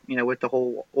starting up, with the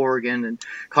whole Oregon and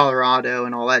Colorado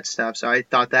and all that stuff. So I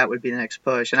thought that would be the next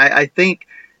push. And I think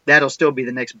that'll still be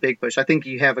the next big push. I think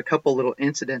you have a couple little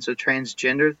incidents of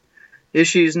transgender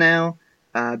issues now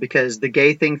because the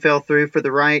gay thing fell through for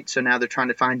the right, so now they're trying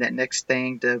to find that next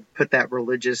thing to put that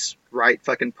religious right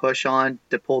fucking push on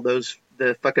to pull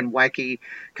the fucking wacky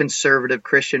conservative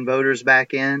Christian voters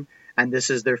back in, and this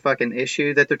is their fucking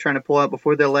issue that they're trying to pull out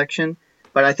before the election.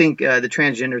 But I think the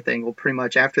transgender thing will pretty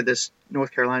much, after this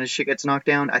North Carolina shit gets knocked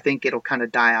down, I think it'll kind of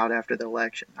die out after the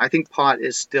election. I think pot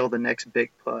is still the next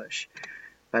big push.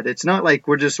 But it's not like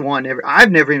we're just wanting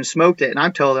I've never even smoked it, and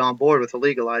I'm totally on board with the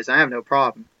legalized. I have no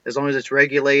problem. As long as it's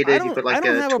regulated, you put like I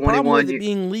don't have 21, a problem with it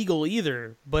being legal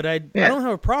either, but I don't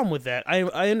have a problem with that.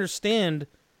 I understand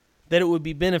that it would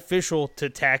be beneficial to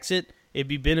tax it. It'd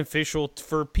be beneficial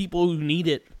for people who need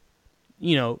it,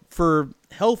 for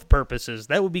health purposes.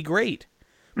 That would be great.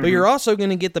 But you're also going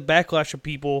to get the backlash of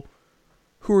people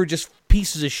who are just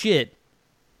pieces of shit,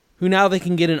 who now they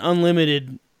can get an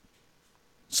unlimited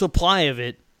supply of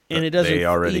it, and it doesn't. They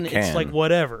already can. It's like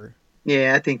whatever.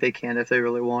 Yeah, I think they can if they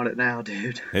really want it now,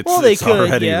 dude. It's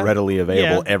already readily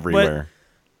available everywhere.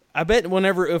 I bet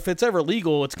if it's ever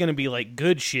legal, it's going to be like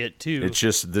good shit too. It's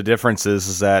just the difference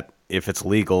is that if it's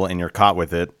legal and you're caught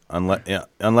with it,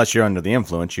 unless you're under the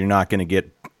influence, you're not going to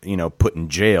get put in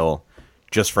jail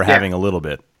just for having a little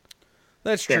bit.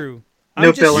 That's true.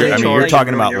 You're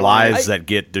talking about lives that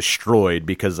get destroyed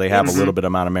because they have a little bit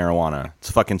amount of marijuana.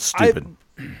 It's fucking stupid.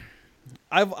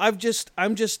 I'm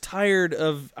just tired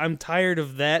of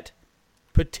that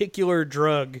particular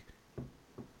drug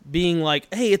being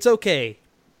like, hey, it's okay.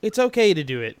 It's okay to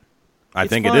do it. I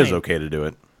think it is okay to do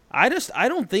it. I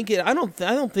don't think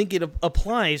it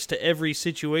applies to every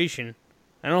situation.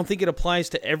 I don't think it applies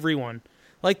to everyone.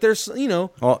 Like there's, it's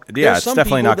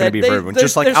definitely not going to be for everyone.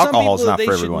 Just like alcohol is not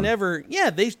for everyone.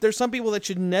 There's some people that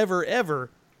should never, ever,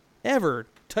 ever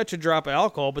touch a drop of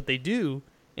alcohol, but they do,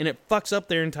 and it fucks up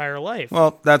their entire life.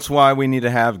 Well, that's why we need to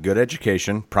have good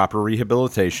education, proper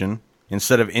rehabilitation,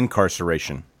 instead of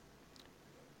incarceration.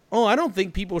 Oh, I don't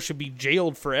think people should be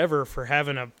jailed forever for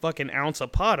having a fucking ounce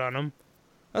of pot on them.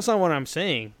 That's not what I'm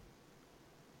saying.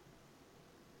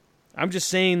 I'm just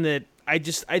saying that I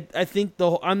think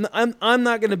I'm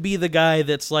not going to be the guy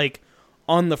that's like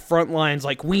on the front lines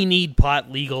like we need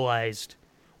pot legalized.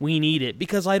 We need it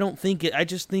because I don't think it. I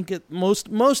just think it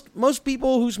most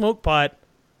people who smoke pot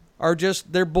are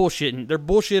they're bullshitting. They're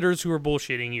bullshitters who are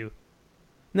bullshitting you.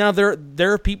 Now there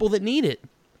are people that need it.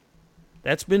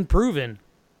 That's been proven.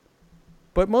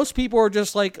 But most people are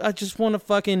just like, I just want to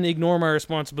fucking ignore my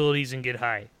responsibilities and get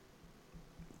high.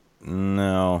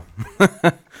 No.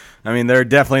 I mean, there are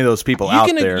definitely those people out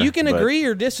there. You can agree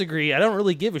or disagree. I don't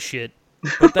really give a shit.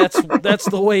 But that's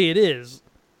the way it is.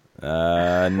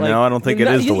 No, I don't think it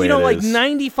is the way it is. Like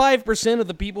 95% of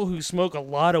the people who smoke a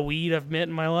lot of weed I've met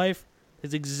in my life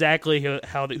is exactly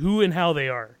who and how they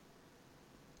are.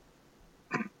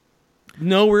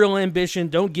 No real ambition.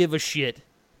 Don't give a shit.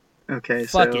 Okay,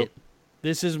 Fuck it.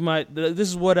 This is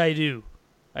what I do.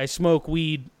 I smoke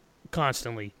weed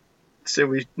constantly. So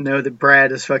we know that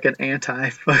Brad is fucking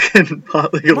anti-fucking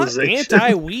pot legalization. I'm not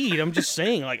anti-weed. I'm just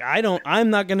saying, like,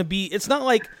 I'm not gonna be. It's not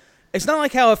like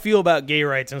how I feel about gay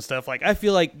rights and stuff. Like, I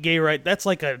feel like gay right. That's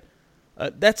like a.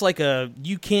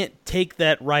 You can't take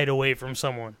that right away from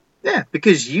someone. Yeah,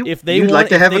 because you'd like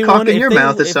to have a cock in your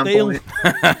mouth at some point.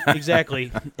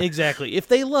 Exactly. If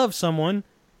they love someone,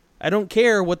 I don't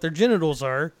care what their genitals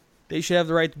are. They should have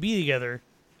the right to be together.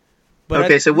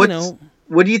 But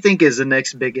what do you think is the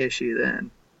next big issue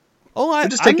then? Oh, I'm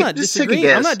not disagreeing.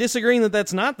 I'm not disagreeing that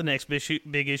that's not the next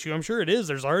big issue. I'm sure it is.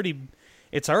 It's already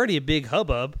a big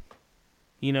hubbub.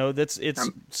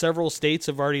 Several states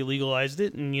have already legalized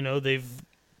it, and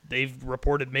they've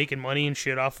reported making money and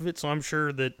shit off of it. So I'm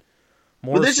sure that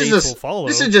more states will follow.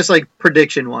 This is just like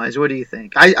prediction wise. What do you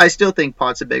think? I still think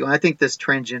pot's a big one. I think this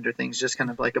transgender thing is just kind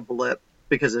of like a blip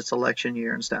because it's election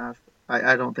year and stuff.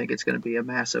 I don't think it's going to be a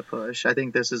massive push. I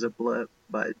think this is a blip,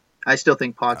 but I still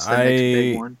think pot's the next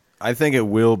big one. I think it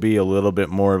will be a little bit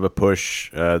more of a push,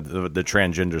 the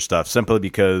transgender stuff, simply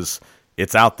because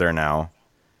it's out there now.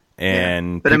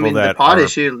 And but people the pot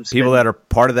issue, people that are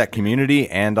part of that community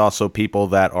and also people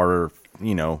that are,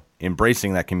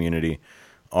 embracing that community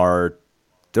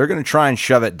they're going to try and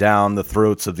shove it down the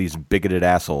throats of these bigoted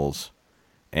assholes.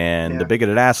 And the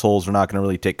bigoted assholes are not going to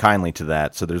really take kindly to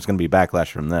that, so there's going to be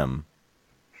backlash from them.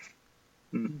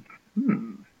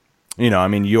 Mm-hmm.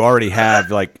 You already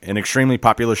have like an extremely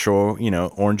popular show,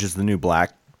 Orange is the New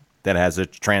Black, that has a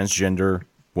transgender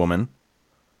woman.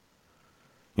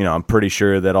 I'm pretty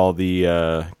sure that all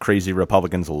the crazy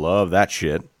Republicans love that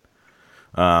shit.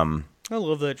 I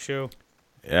love that show.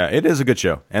 Yeah, it is a good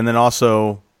show. And then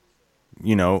also,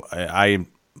 I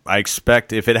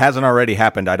expect, if it hasn't already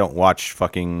happened, I don't watch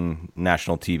fucking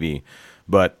national TV,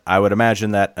 But I would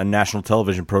imagine that a national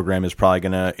television program is probably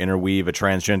going to interweave a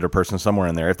transgender person somewhere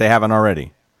in there, if they haven't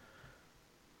already.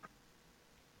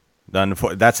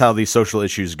 That's how these social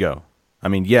issues go. I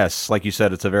mean, yes, like you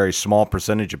said, it's a very small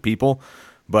percentage of people,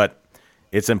 but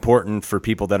it's important for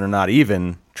people that are not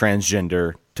even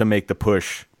transgender to make the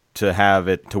push to have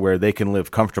it to where they can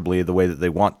live comfortably the way that they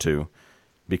want to,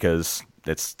 because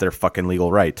it's their fucking legal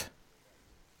right.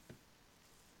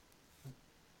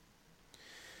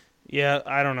 Yeah,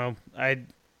 I don't know.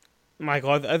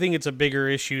 Michael, I think it's a bigger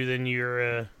issue than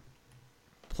you're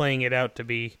playing it out to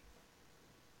be.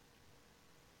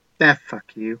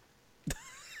 Fuck you.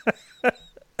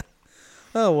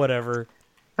 Oh, whatever.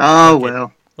 Oh,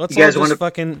 well.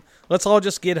 Let's all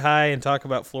just get high and talk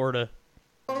about Florida.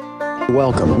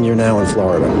 Welcome. You're now in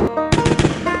Florida.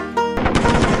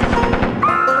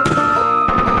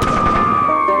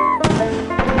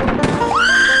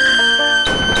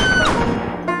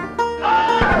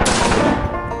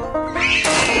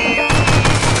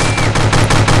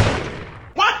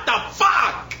 What the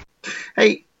fuck?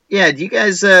 Hey, yeah, do you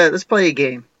guys, let's play a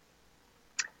game.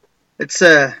 It's,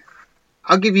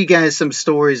 I'll give you guys some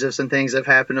stories of some things that have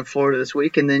happened in Florida this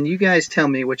week, and then you guys tell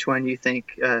me which one you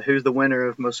think, who's the winner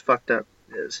of Most Fucked Up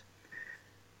is.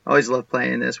 I always love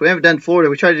playing this. We haven't done Florida.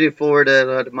 We tried to do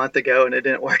Florida a month ago, and it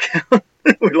didn't work out.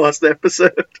 We lost the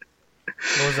episode.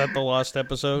 Was that the lost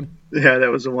episode? Yeah,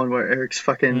 that was the one where Eric's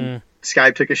fucking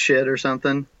Skype took a shit or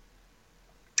something.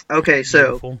 Okay, so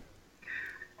beautiful.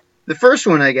 The first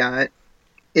one I got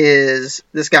is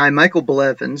this guy, Michael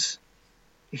Blevins.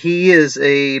 He is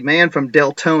a man from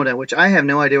Deltona, which I have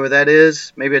no idea where that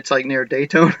is. Maybe it's like near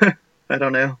Daytona. I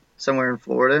don't know. Somewhere in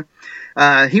Florida.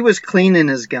 He was cleaning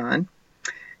his gun.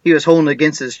 He was holding it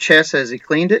against his chest as he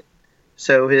cleaned it,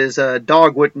 so his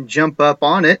dog wouldn't jump up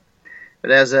on it.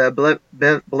 But as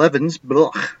Blevins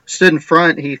stood in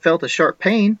front, he felt a sharp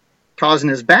pain, causing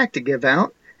his back to give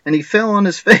out, and he fell on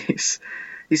his face.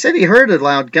 He said he heard a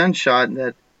loud gunshot and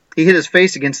that he hit his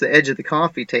face against the edge of the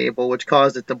coffee table, which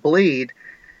caused it to bleed.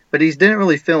 But he didn't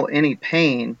really feel any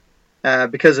pain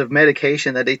because of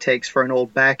medication that he takes for an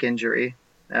old back injury,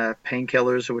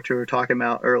 painkillers, which we were talking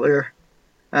about earlier.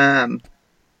 I'm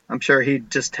sure he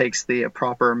just takes the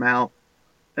proper amount.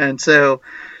 And so,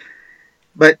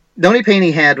 but the only pain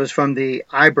he had was from the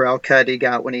eyebrow cut he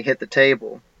got when he hit the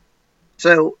table.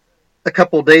 So a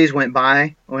couple of days went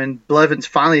by when Blevins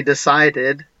finally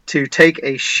decided to take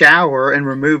a shower and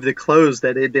remove the clothes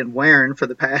that he'd been wearing for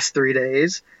the past 3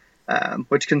 days.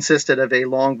 Which consisted of a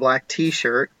long black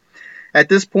t-shirt. At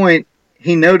this point,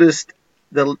 he noticed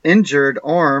the injured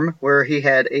arm where he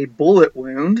had a bullet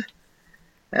wound,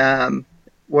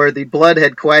 where the blood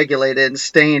had coagulated and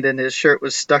stained and his shirt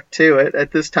was stuck to it.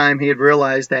 At this time, he had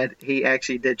realized that he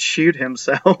actually did shoot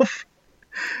himself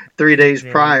 3 days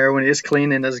prior when he was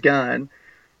cleaning his gun.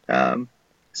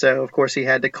 So, of course, he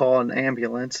had to call an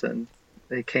ambulance, and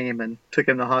they came and took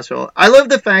him to the hospital. I love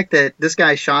the fact that this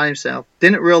guy shot himself,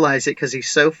 didn't realize it because he's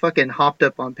so fucking hopped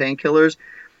up on painkillers,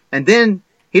 and then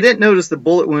he didn't notice the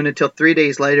bullet wound until 3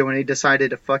 days later when he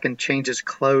decided to fucking change his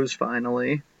clothes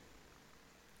finally.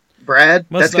 Brad,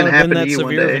 that's going to happen to you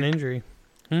one day. An injury.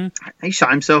 He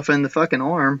shot himself in the fucking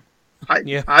arm.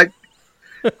 I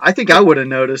think I would have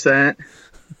noticed that.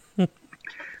 All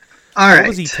right. What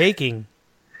was he taking?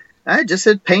 I just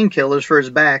said painkillers for his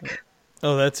back.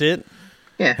 Oh, that's it?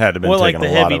 Yeah. Had to been like taking the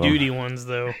a lot heavy duty ones,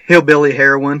 though. Hillbilly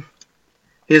heroin.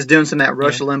 He was doing some of that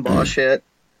Rush Limbaugh shit.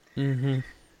 Mm-hmm.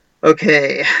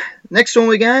 Okay. Next one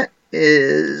we got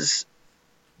is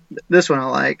this one I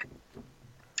like.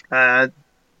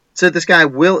 So this guy,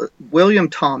 William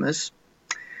Thomas,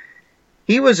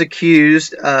 he was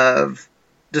accused of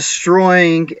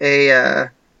destroying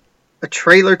a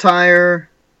trailer tire,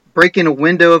 breaking a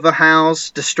window of a house,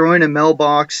 destroying a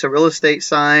mailbox, a real estate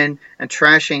sign, and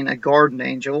trashing a garden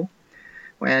angel.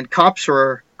 When cops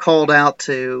were called out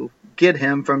to get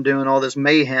him from doing all this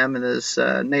mayhem in his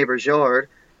neighbor's yard,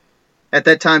 at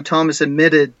that time Thomas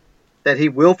admitted that he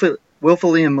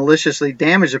willfully and maliciously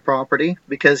damaged the property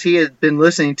because he had been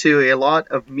listening to a lot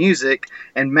of music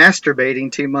and masturbating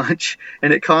too much,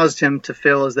 and it caused him to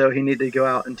feel as though he needed to go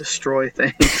out and destroy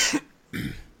things.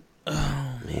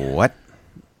 Oh, man. What?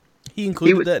 He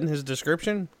included that in his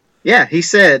description? Yeah, he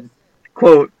said,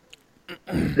 quote,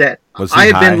 that I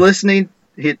have been listening.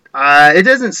 It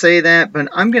doesn't say that, but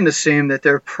I'm going to assume that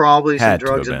there are probably some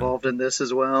drugs involved in this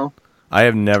as well. I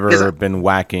have never been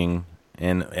whacking,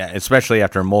 and especially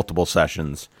after multiple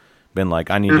sessions, been like,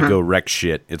 I need to go wreck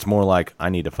shit. It's more like, I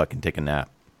need to fucking take a nap.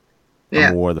 Yeah.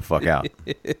 I'm wore the fuck out.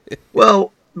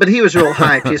 Well, But he was real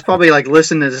hyped. He was probably like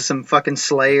listening to some fucking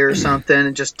Slayer or something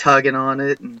and just tugging on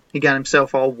it, and he got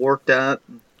himself all worked up.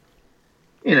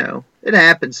 You know, it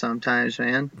happens sometimes,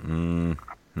 man.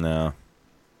 No.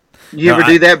 You ever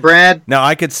do that, Brad? No,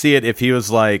 I could see it if he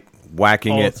was like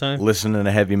whacking All it, the time. listening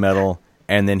to heavy metal,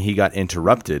 and then he got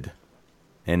interrupted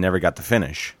and never got to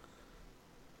finish.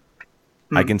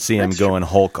 I can see him going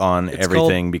Hulk on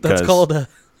everything because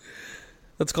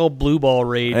that's called blue ball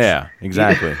rage. Yeah,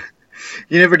 exactly.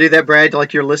 You never do that, Brad?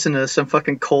 Like you're listening to some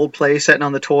fucking Coldplay sitting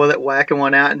on the toilet, whacking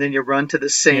one out, and then you run to the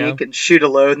sink and shoot a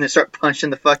load, and then start punching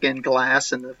the fucking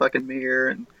glass in the fucking mirror.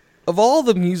 And of all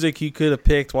the music you could have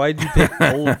picked, why did you pick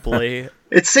Coldplay?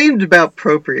 It seemed about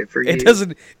appropriate for you. It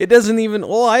doesn't even.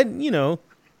 Well,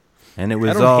 And it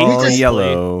was all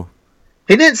yellow.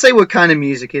 He didn't say what kind of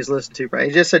music he's listening to, Brad.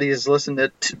 He just said he's listening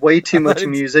to way too much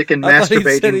music and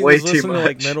masturbating way too much. To,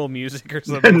 like metal music or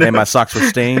something. No. And my socks were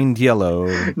stained yellow.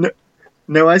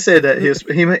 No, I said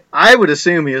that I would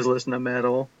assume he was listening to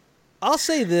metal. I'll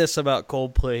say this about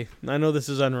Coldplay. I know this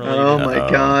is unrelated. Oh my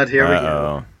God, here we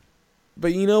go.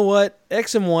 But you know what?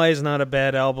 X and Y is not a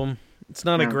bad album. It's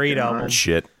not a great album.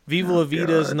 Shit. Viva La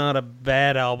Vida is not a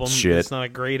bad album. Shit. It's not a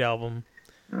great album.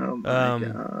 Oh my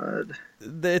God.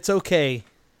 It's okay.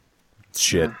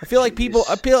 Shit. I feel like people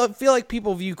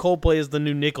view Coldplay as the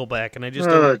new Nickelback, and I just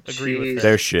don't agree with that.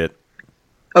 They're shit.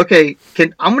 Okay,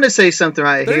 I'm going to say something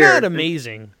right here. They're not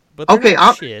amazing, but they're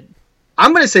not shit.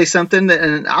 I'm going to say something,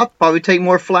 and I'll probably take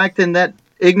more flack than that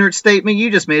ignorant statement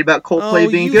you just made about Coldplay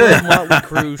being good. Motley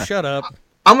Crue, shut up.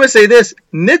 I'm going to say this: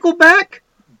 Nickelback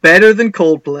better than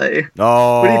Coldplay.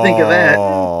 Oh, what do you think of that?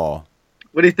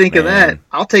 What do you think of that?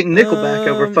 I'll take Nickelback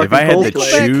over fucking Coldplay.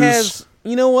 Nickelback has.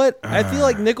 You know what? I feel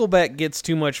like Nickelback gets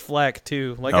too much flack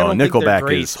too. Like, I don't think they're Nickelback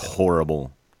great. is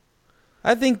horrible.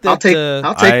 I think that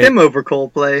I'll take them over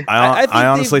Coldplay. I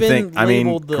honestly think. I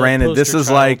mean, granted, this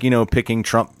is like picking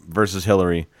Trump versus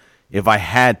Hillary. If I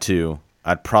had to,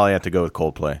 I'd probably have to go with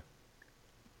Coldplay.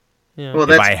 Yeah. Well,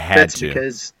 that's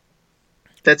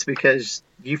because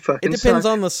you fucking. It depends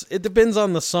suck. It depends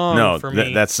on the song. For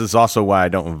me, that's also why I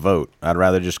don't vote. I'd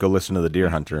rather just go listen to the Deer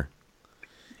Hunter.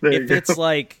 It's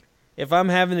like if I'm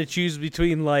having to choose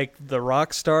between like the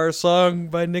Rockstar song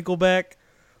by Nickelback.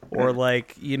 Or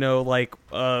like a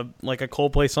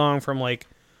Coldplay song from like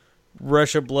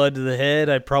Rush of Blood to the Head,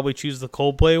 I'd probably choose the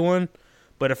Coldplay one.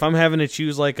 But if I'm having to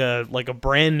choose like a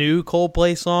brand new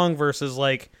Coldplay song versus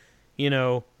like, I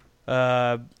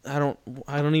don't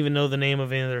even know the name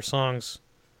of any of their songs.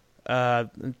 To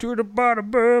the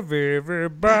bottom of every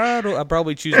bottle, I'd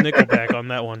probably choose Nickelback on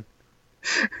that one.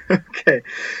 Okay,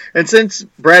 and since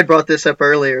Brad brought this up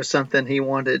earlier, something he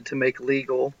wanted to make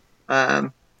legal.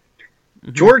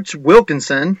 George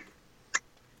Wilkinson,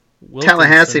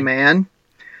 Tallahassee man,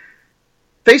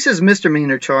 faces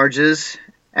misdemeanor charges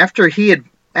after he had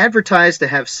advertised to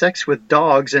have sex with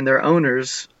dogs and their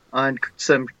owners on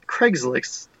some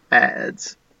Craigslist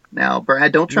ads. Now,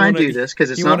 Brad, don't try and do this because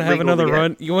it's not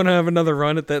legal. You want to have another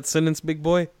run at that sentence, big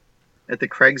boy? At the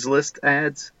Craigslist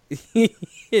ads? Yeah,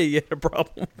 you had a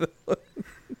problem with that.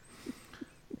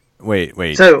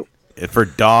 Wait. So, for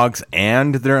dogs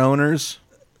and their owners?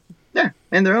 Yeah,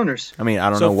 and their owners. I mean, I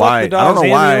don't know why. I don't know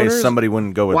why somebody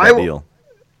wouldn't go with that deal.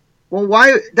 Well,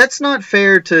 why? That's not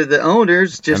fair to the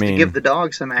owners just to give the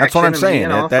dog some action. That's what I'm saying.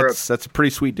 That's a pretty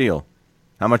sweet deal.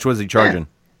 How much was he charging?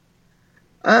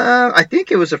 Yeah. I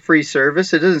think it was a free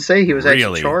service. It doesn't say he was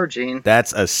actually charging.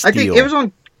 That's a steal. I think it was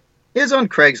on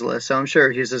Craigslist, so I'm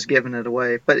sure he's just giving it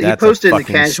away. But he posted in the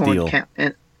casual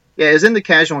it was in the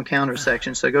casual encounter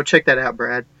section. So go check that out,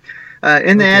 Brad.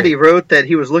 In the ad, he wrote that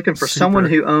he was looking for someone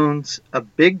who owns a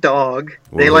big dog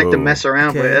they like to mess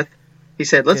around with. He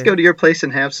said, let's go to your place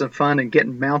and have some fun and get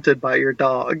mounted by your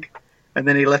dog. And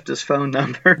then he left his phone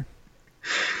number.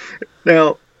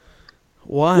 Now,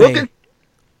 why?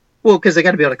 Well, because they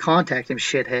got to be able to contact him,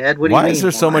 shithead. What do you mean? Why is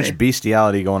there so much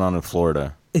bestiality going on in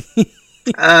Florida?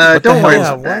 Don't worry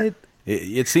about that.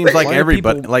 It seems like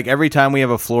every time we have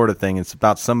a Florida thing, it's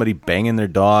about somebody banging their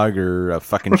dog or a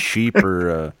fucking sheep or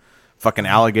a fucking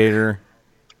alligator.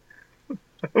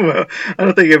 Well, I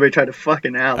don't think anybody tried to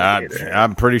fucking alligator.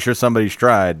 I'm pretty sure somebody's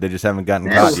tried. They just haven't gotten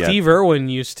caught yet. Steve Irwin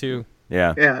used to.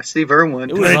 Yeah. Yeah, Steve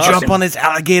Irwin. I'm going to jump on this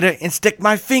alligator and stick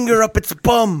my finger up its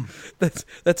bum. That's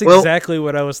exactly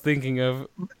what I was thinking of.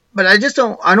 But I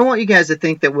don't want you guys to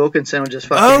think that Wilkinson would just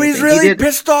fucking he's really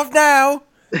pissed off now.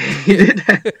 He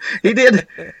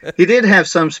did have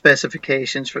some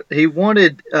specifications. He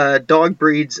wanted dog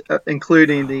breeds,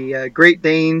 including the Great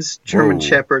Danes, German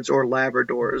Shepherds, or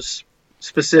Labradors,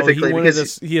 specifically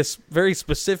he has very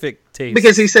specific taste.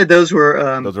 Because he said those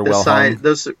were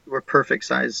those were perfect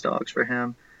sized dogs for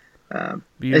him. And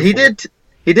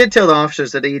he did tell the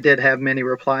officers that he did have many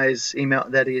replies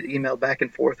that he had emailed back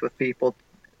and forth with people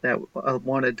that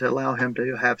wanted to allow him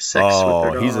to have sex with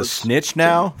their dogs. He's a snitch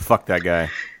now? Fuck that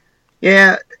guy.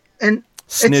 Yeah, and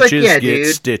snitches it's like, yeah, get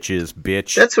dude, stitches,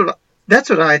 bitch. That's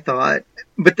what I thought.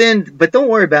 But don't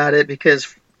worry about it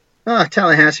because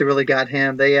Tallahassee really got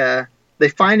him. They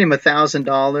fined him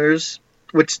 $1,000,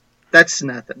 which that's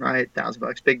nothing, right?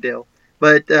 $1,000, big deal.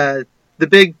 But the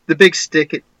big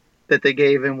stick that they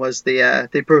gave him was they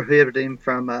prohibited him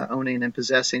from owning and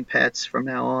possessing pets from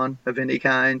now on of any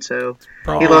kind. So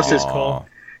he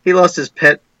lost his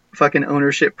pet fucking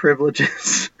ownership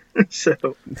privileges.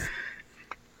 So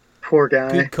poor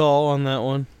guy. Good call on that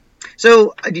one.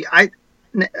 So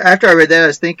after I read that, I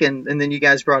was thinking, and then you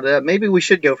guys brought it up, maybe we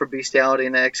should go for bestiality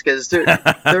next, because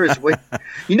there is way...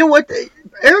 You know what?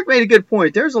 Eric made a good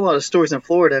point. There's a lot of stories in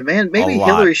Florida, man. Maybe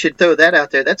Hillary should throw that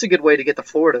out there. That's a good way to get the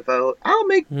Florida vote. I'll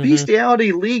make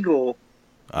bestiality legal.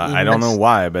 I don't know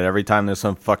why, but every time there's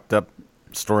some fucked up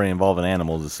story involving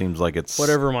animals, it seems like it's...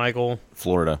 Whatever, Michael.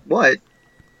 Florida. What?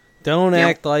 Don't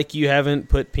act like you haven't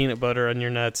put peanut butter on your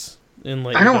nuts and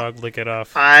let your dog lick it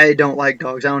off. I don't like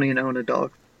dogs. I don't even own a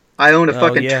dog. I own a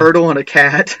fucking turtle and a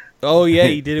cat. Oh, yeah,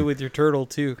 you did it with your turtle,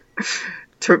 too.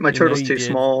 My turtle's too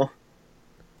small.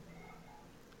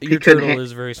 Your turtle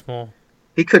is very small.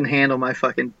 He couldn't handle my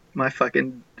fucking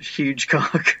huge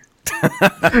cock.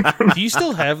 Do you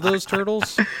still have those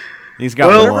turtles? He's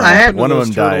got one. I had one of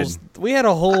them turtles. died. We had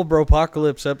a whole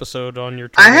Bropocalypse episode on your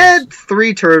turtles. I had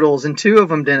 3 turtles, and 2 of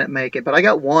them didn't make it, but I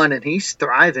got one, and he's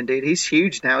thriving, dude. He's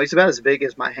huge now. He's about as big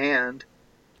as my hand.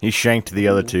 He shanked the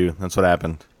other 2. That's what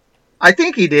happened. I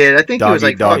think he did. I think he was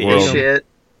like, fuck this shit.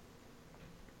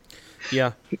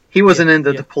 Yeah. He wasn't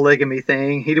into the polygamy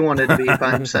thing. He wanted to be by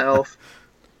himself.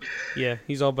 Yeah,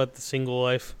 he's all about the single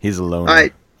life. He's a loner,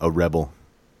 a rebel.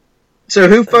 So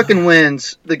who fucking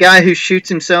wins? The guy who shoots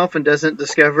himself and doesn't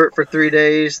discover it for 3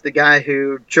 days? The guy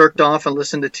who jerked off and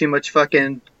listened to too much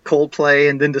fucking Coldplay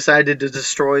and then decided to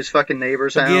destroy his fucking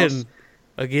neighbor's house?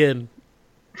 Again.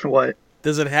 What?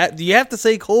 Do you have to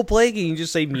say Coldplay? Can you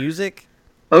just say music?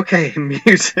 Okay,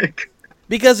 music.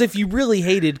 Because if you really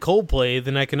hated Coldplay,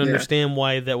 then I can understand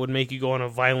why that would make you go on a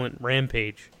violent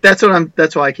rampage. That's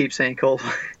why I keep saying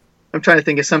Coldplay. I'm trying to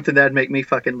think of something that'd make me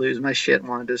fucking lose my shit and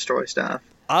want to destroy stuff.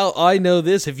 I know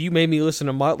this. If you made me listen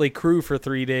to Motley Crue for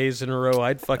 3 days in a row,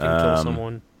 I'd fucking kill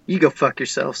someone. You go fuck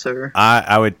yourself, sir.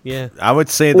 I would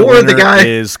say the winner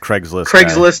is Craigslist.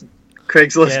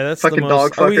 Craigslist. Yeah, that's fucking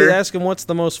dog fucker. Are we asking what's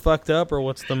the most fucked up, or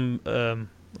what's the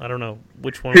I don't know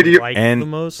which one you like the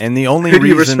most? And the only who do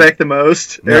you respect the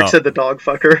most? No. Eric said the dog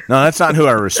fucker. No, that's not who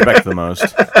I respect the most.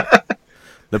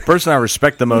 The person I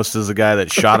respect the most is the guy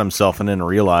that shot himself and didn't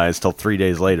realize till 3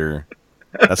 days later.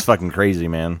 That's fucking crazy,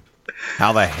 man.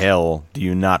 How the hell do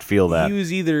you not feel that?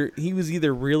 He was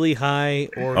either really high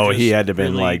or he had to have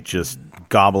been like just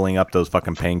gobbling up those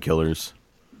fucking painkillers.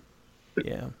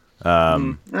 Yeah.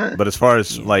 But as far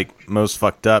as like most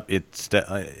fucked up, it's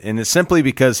simply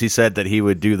because he said that he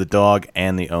would do the dog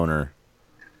and the owner.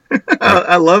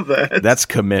 I love that. That's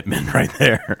commitment right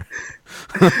there.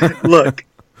 Look,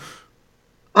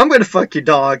 I'm gonna fuck your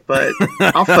dog, but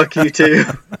I'll fuck you too.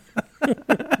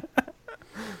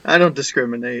 I don't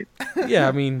discriminate. Yeah,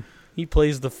 I mean, he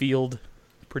plays the field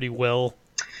pretty well.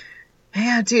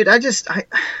 Yeah, dude, I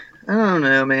don't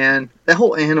know, man. The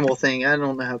whole animal thing, I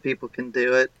don't know how people can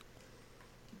do it.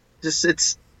 That's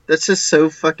just so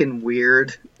fucking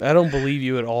weird. I don't believe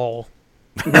you at all.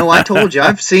 No, I told you.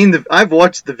 I've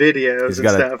watched the videos and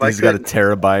stuff. He's got a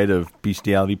terabyte of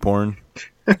bestiality porn.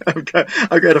 I've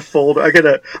got a folder. I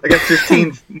got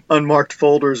 15 unmarked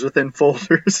folders within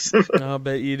folders. I'll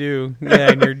bet you do.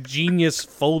 Yeah, and your genius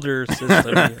folder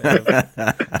system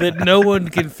that no one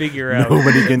can figure out.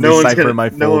 Nobody can decipher my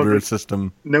folder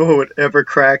system. No one would ever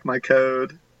crack my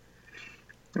code.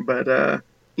 But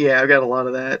yeah, I've got a lot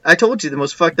of that. I told you the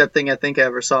most fucked up thing I think I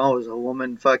ever saw was a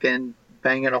woman fucking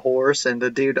banging a horse, and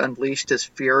the dude unleashed his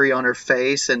fury on her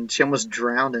face, and she almost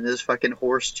drowned in his fucking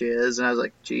horse jizz. And I was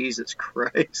like, Jesus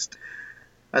Christ.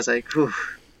 I was like, whew.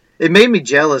 It made me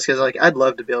jealous, because like I'd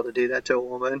love to be able to do that to a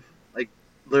woman, like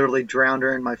literally drown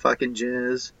her in my fucking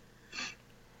jizz.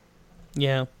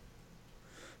 Yeah.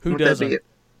 Who doesn't?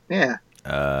 Yeah.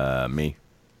 Me.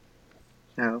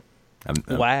 No.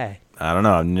 Why? I don't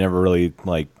know. I've never really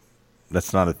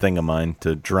that's not a thing of mine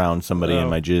to drown somebody in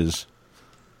my jizz.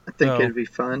 I think it'd be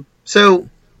fun. So,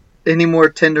 any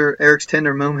more Eric's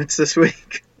tender moments this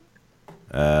week?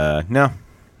 No.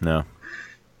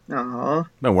 Aww.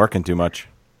 Been working too much.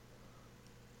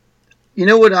 You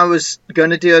know what I was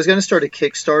going to do? I was going to start a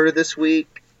Kickstarter this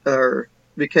week,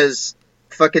 because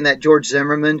fucking that George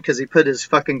Zimmerman because he put his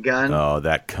fucking gun. Oh,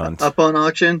 that cunt. Up on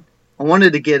auction. I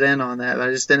wanted to get in on that, but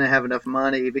I just didn't have enough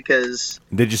money because...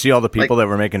 Did you see all the people that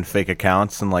were making fake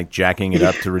accounts and, like, jacking it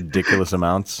up to ridiculous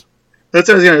amounts? That's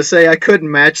what I was going to say. I couldn't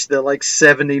match the, like,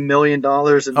 $70 million.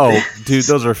 Dude,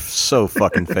 those are so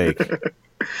fucking fake.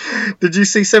 Did you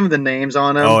see some of the names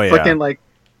on them? Oh, yeah. Fucking, like,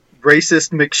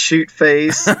 racist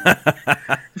McShootface.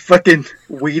 Fucking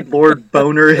Weed Lord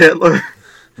Boner Hitler.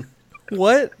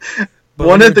 What?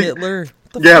 One of the Hitler?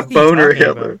 Boner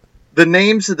Hitler. About? The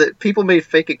names that people made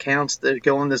fake accounts that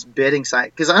go on this bidding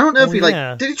site. Because I don't know if he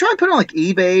did he try to put it on like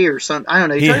eBay or something? I don't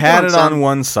know. He had it on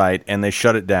one site and they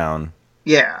shut it down.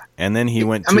 Yeah. And then he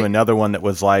went to another one that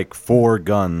was like 4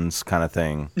 guns kind of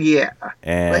thing. Yeah.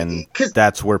 And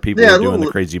that's where people were doing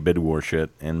the crazy bid war shit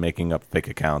and making up fake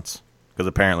accounts. Because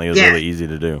apparently it was really easy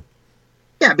to do.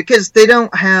 Yeah, because they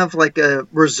don't have like a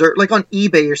reserve, like on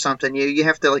eBay or something. You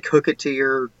have to like hook it to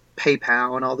your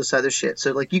PayPal and all this other shit.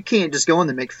 So like you can't just go on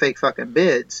and make fake fucking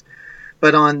bids.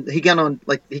 But he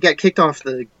got kicked off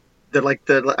the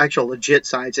actual legit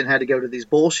sites and had to go to these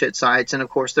bullshit sites, and of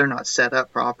course they're not set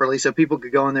up properly. So people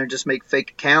could go in there and just make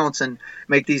fake accounts and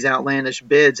make these outlandish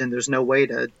bids, and there's no way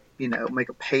to make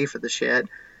them pay for the shit.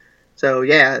 So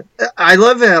yeah, I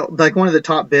love how like one of the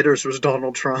top bidders was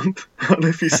Donald Trump. I don't know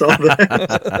if you saw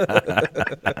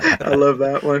that. I love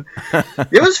that one.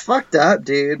 It was fucked up,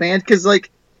 dude, man, because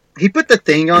like he put the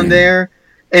thing on there,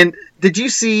 and did you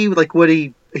see like what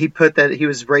he put that he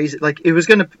was raising, like he was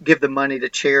going to give the money to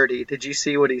charity? Did you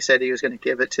see what he said he was going to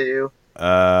give it to?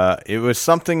 It was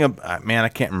something man, I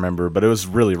can't remember, but it was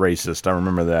really racist. I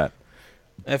remember that.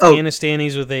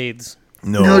 Afghanistanis with AIDS.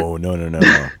 No.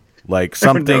 Like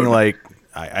something like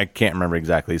I can't remember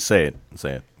exactly. Say it,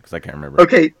 because I can't remember.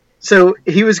 Okay, so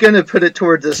he was going to put it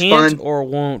towards this Can't fund. or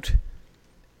won't.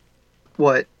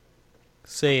 What?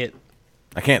 Say it.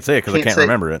 I can't say it because I can't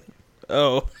remember it.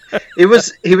 Oh. He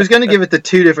was going to give it to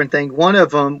 2 different things. One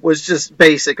of them was just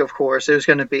basic, of course. It was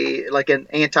going to be like an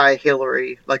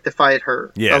anti-Hillary, like to fight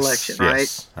her election, right?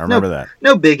 Yes, I remember that.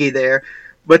 No biggie there.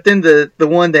 But then the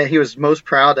one that he was most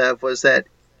proud of was that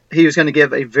he was going to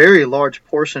give a very large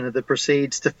portion of the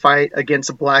proceeds to fight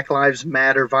against Black Lives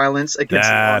Matter violence against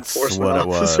law enforcement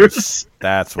officers.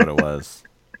 That's what it was.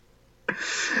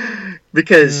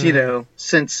 Because,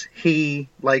 since he,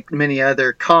 like many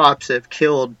other cops, have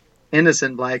killed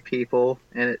innocent black people,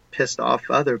 and it pissed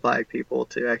off other black people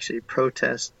to actually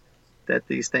protest that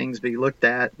these things be looked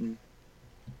at, and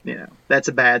that's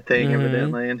a bad thing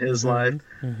evidently in his life.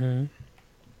 You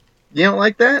don't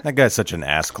like that? That guy's such an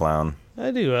ass clown.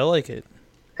 I do. I like it.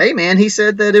 Hey man, he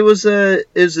said that it was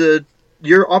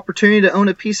your opportunity to own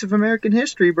a piece of American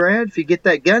history, Brad, if you get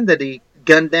that gun that he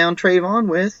gunned down Trayvon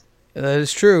with. That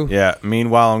is true. Yeah.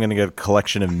 Meanwhile, I'm going to get a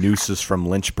collection of nooses from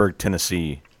Lynchburg,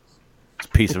 Tennessee. It's a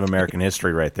piece of American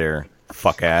history right there.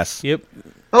 Fuck ass. Yep.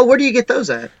 Oh, where do you get those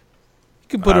at? You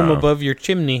can put them above your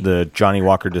chimney. The Johnny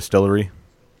Walker Distillery.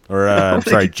 Or,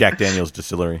 Jack Daniels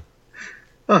Distillery.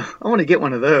 Oh, I want to get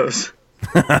one of those.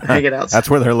 Hang it out. That's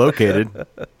where they're located.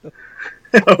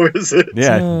 Oh, is it?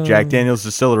 Yeah, Jack Daniels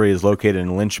Distillery is located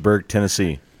in Lynchburg,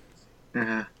 Tennessee.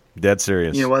 Dead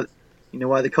serious. You know what? You know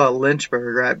why they call it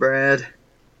Lynchburg, right, Brad?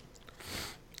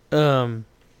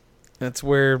 That's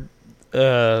where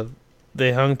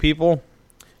they hung people.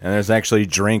 And there's actually a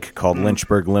drink called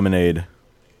Lynchburg Lemonade.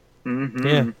 Mm-hmm.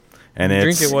 Yeah. And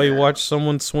drink it while you watch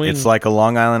someone swing. It's like a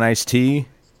Long Island iced tea,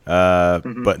 but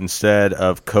instead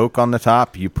of Coke on the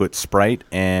top, you put Sprite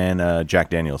and Jack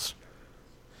Daniels.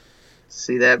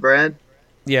 See that, Brad?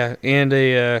 Yeah, and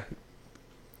a...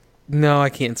 No, I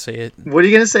can't say it. What are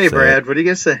you going to say, Brad? What are you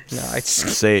going to say? No,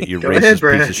 say it, you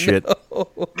racist piece of shit. No.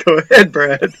 Go ahead,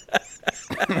 Brad.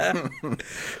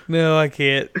 No, I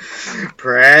can't.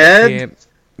 Brad? I can't.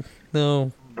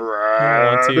 No. Brad. I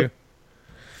don't want to.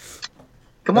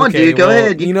 Come on, dude. Go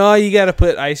ahead. You know how you got to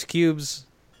put ice cubes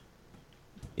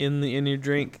in your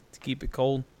drink to keep it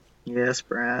cold? Yes,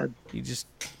 Brad. You just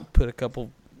put a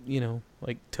couple,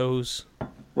 like toes.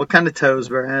 What kind of toes,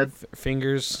 Brad?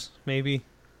 Fingers, maybe.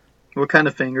 What kind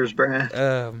of fingers, Brad?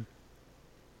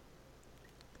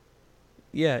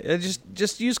 Yeah,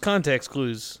 just use context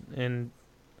clues and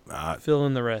fill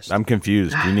in the rest. I'm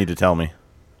confused. You need to tell me.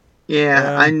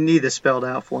 Yeah, I need this spelled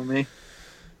out for me.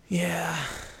 Yeah.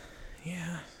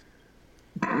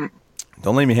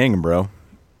 Don't leave me hanging, bro.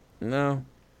 No.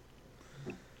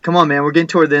 Come on, man. We're getting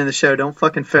toward the end of the show. Don't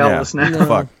fucking fail us now. No,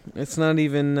 fuck. It's not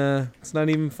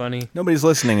even funny. Nobody's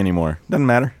listening anymore. Doesn't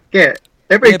matter. Yeah.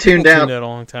 Everybody tuned out. Tuned out a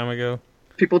long time ago.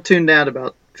 People tuned out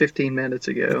about 15 minutes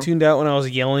ago. They tuned out when I was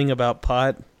yelling about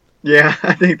pot. Yeah,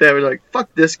 I think they were like,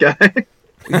 fuck this guy.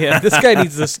 Yeah, this guy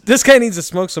needs to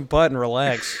smoke some pot and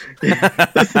relax.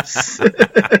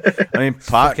 I mean,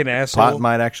 pot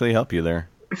might actually help you there.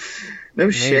 No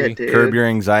shit, dude. Curb your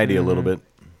anxiety a little bit.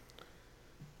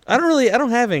 I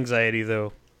don't have anxiety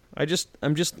though.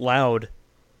 I'm just loud.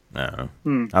 No.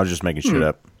 I was just making shit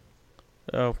up.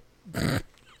 Oh.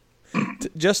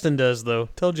 Justin does though.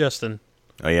 Tell Justin.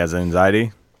 Oh, he has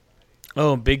anxiety?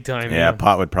 Oh, big time. Yeah,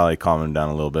 pot would probably calm him down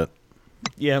a little bit.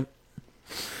 Yeah.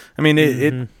 I mean,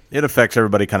 it affects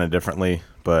everybody kind of differently,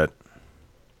 but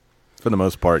for the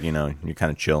most part, you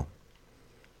kind of chill.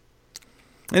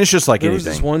 And it's just like anything.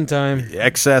 There was this one time.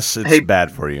 Excess, it's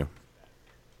bad for you.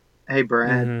 Hey,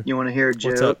 Brad, you want to hear a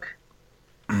joke?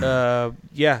 What's up?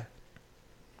 Yeah.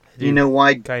 You know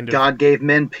why God gave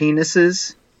men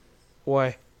penises?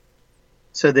 Why?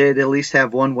 So they'd at least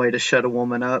have one way to shut a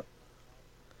woman up.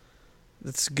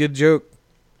 That's a good joke.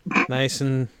 Nice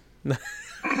and...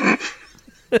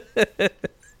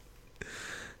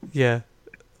 Yeah.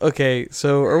 Okay,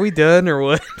 so are we done or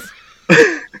what?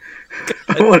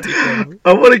 I want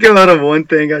to go out of one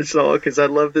thing I saw because I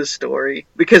love this story.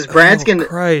 Because Brad's going to...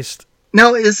 Christ.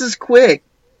 No, this is quick.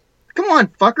 Come on,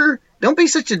 fucker. Don't be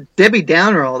such a Debbie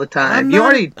Downer all the time.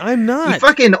 I'm not. You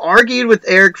fucking argued with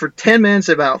Eric for 10 minutes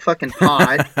about fucking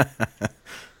pot.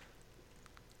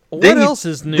 What else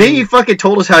is new? Then you fucking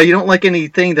told us how you don't like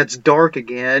anything that's dark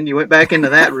again. You went back into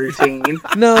that routine.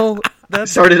 No.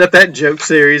 Started up that joke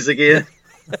series again.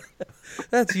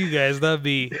 That's you guys, not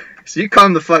me. So you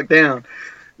calm the fuck down.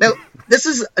 Now, this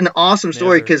is an awesome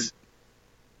story because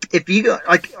if you go,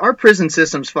 like, our prison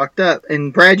system's fucked up,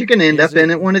 and Brad, you're gonna end up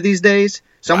in it one of these days.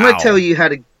 So I'm gonna tell you how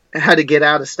to get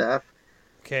out of stuff.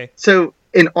 Okay. So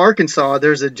in Arkansas,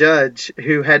 there's a judge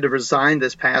who had to resign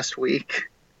this past week.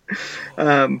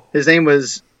 His name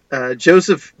was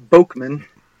Joseph Boakman,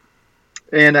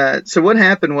 and so what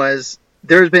happened was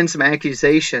there's been some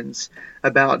accusations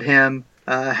about him,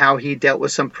 how he dealt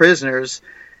with some prisoners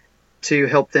to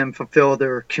help them fulfill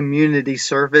their community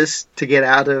service to get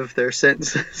out of their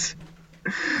sentences.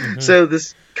 So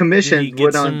this commission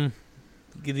went on.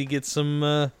 Did he get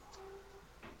some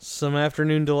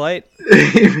afternoon delight?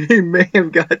 He may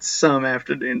have got some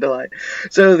afternoon delight.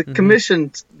 So the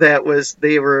commission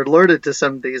they were alerted to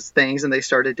some of these things, and they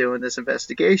started doing this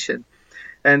investigation.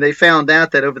 And they found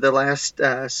out that over the last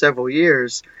several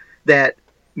years, that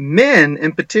men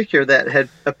in particular that had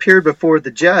appeared before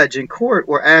the judge in court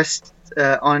were asked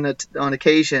on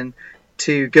occasion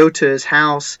to go to his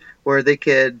house where they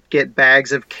could get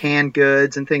bags of canned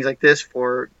goods and things like this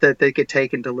that they could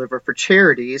take and deliver for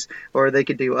charities, or they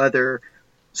could do other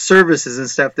services and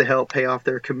stuff to help pay off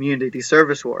their community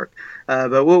service work.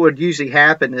 But what would usually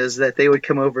happen is that they would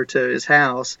come over to his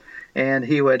house and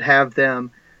he would have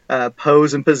them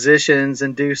pose in positions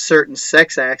and do certain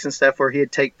sex acts and stuff where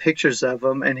he'd take pictures of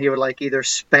them, and he would like either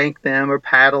spank them or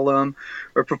paddle them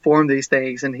or perform these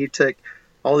things, and he took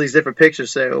all these different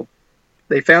pictures. So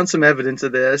they found some evidence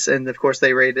of this, and of course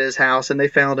they raided his house, and they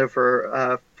found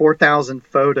over 4,000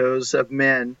 photos of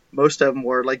men. Most of them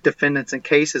were like defendants in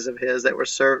cases of his that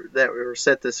were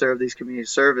set to serve these community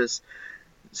services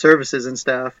and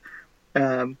stuff.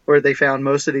 Where they found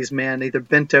most of these men either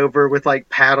bent over with like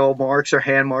paddle marks or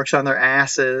hand marks on their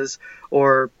asses,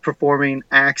 or performing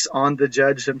acts on the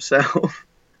judge himself.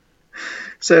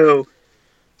 So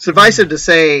suffice it to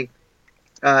say,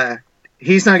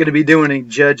 he's not going to be doing any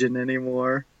judging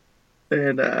anymore.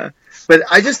 And but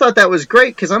I just thought that was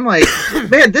great because I'm like,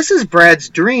 man, this is Brad's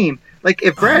dream. Like,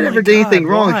 if Brad ever did anything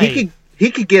wrong,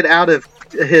 he could get out of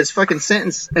his fucking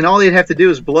sentence, and all he'd have to do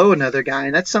is blow another guy,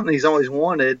 and that's something he's always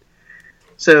wanted.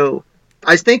 So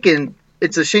I was thinking,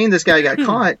 it's a shame this guy got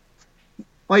caught.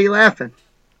 Why are you laughing?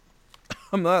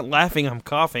 I'm not laughing. I'm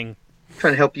coughing. I'm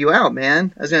trying to help you out,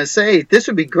 man. I was going to say, this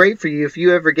would be great for you if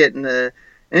you ever get in an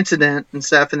incident and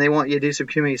stuff and they want you to do some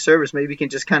community service. Maybe you can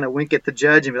just kind of wink at the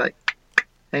judge and be like,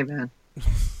 hey, man,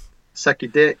 suck your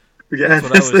dick. That's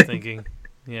what I was thinking.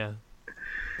 Yeah,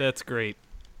 that's great.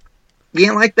 You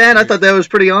ain't like that? I thought that was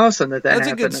pretty awesome that happened.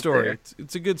 That's a good story.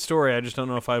 It's a good story. I just don't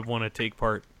know if I'd want to take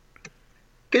part.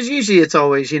 Because usually it's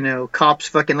always, cops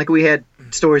fucking, like we had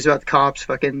stories about the cops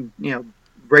fucking,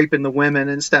 raping the women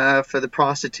and stuff, or the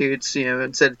prostitutes,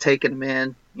 instead of taking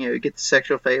them in, get the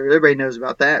sexual favor. Everybody knows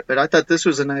about that. But I thought this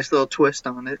was a nice little twist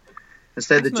on it.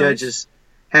 Instead of the judges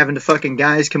having the fucking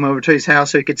guys come over to his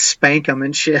house so he could spank them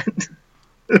and shit.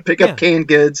 Pick up canned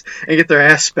goods and get their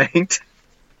ass spanked.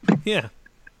 Yeah.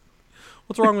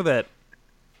 What's wrong with that?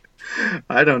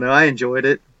 I don't know. I enjoyed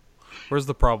it. Where's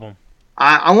the problem?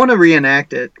 I want to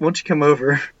reenact it. Why don't you come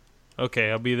over?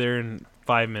 Okay, I'll be there in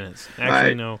 5 minutes.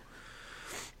 Actually, no.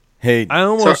 Hey,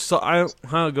 go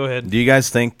ahead. Do you guys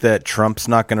think that Trump's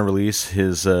not going to release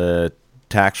his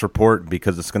tax report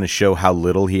because it's going to show how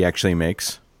little he actually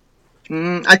makes?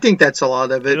 I think that's a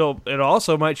lot of it. It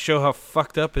also might show how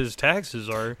fucked up his taxes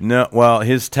are. No, well,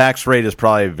 his tax rate is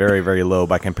probably very, very low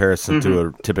by comparison to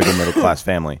a typical middle-class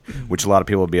family, which a lot of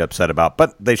people would be upset about.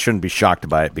 But they shouldn't be shocked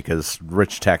by it because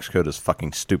rich tax code is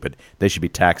fucking stupid. They should be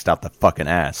taxed out the fucking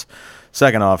ass.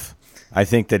 Second off, I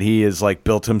think that he has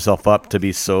built himself up to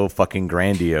be so fucking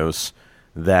grandiose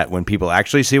that when people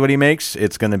actually see what he makes,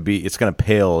 it's gonna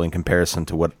pale in comparison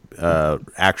to what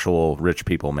actual rich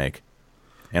people make.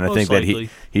 And I think that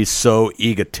he's so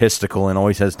egotistical and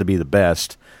always has to be the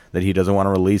best that he doesn't want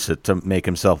to release it to make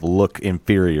himself look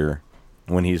inferior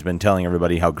when he's been telling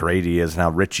everybody how great he is and how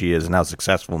rich he is and how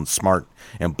successful and smart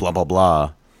and blah, blah,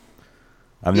 blah.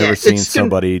 I've never seen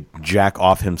somebody jack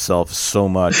off himself so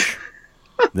much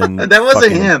than that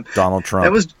wasn't him. Donald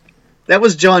Trump. That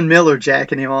was John Miller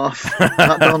jacking him off,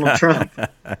 not Donald Trump.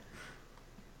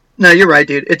 No, you're right,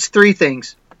 dude. It's three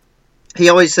things. He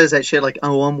always says that shit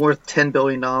I'm worth $10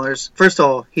 billion. First of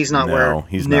all, he's not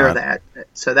near that.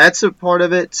 So that's a part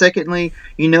of it. Secondly,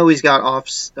 he's got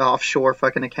offshore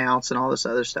fucking accounts and all this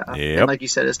other stuff. Yep. And like you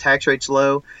said, his tax rate's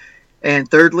low.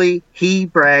 And thirdly, he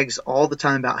brags all the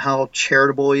time about how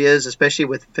charitable he is, especially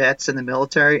with vets in the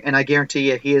military. And I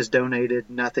guarantee you, he has donated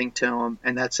nothing to him,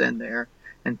 and that's in there.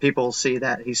 And people see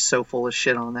that. He's so full of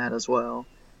shit on that as well.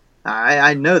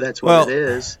 I know that's what it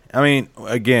is. I mean,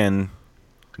 again,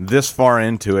 this far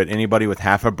into it, anybody with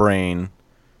half a brain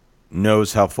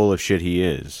knows how full of shit he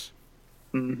is.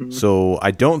 Mm-hmm. So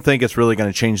I don't think it's really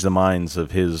going to change the minds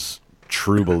of his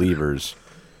true believers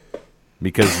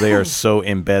because they are so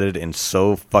embedded and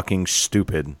so fucking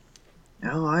stupid.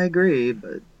 No, I agree,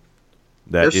 but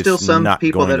there's still some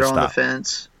people that are on the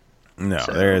fence. No,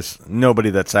 there's nobody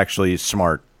that's actually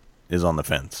smart is on the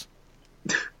fence.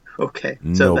 Okay,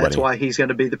 so that's why he's going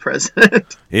to be the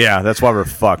president. Yeah, that's why we're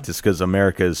fucked. It's because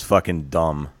America is fucking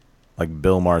dumb. Like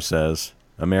Bill Maher says,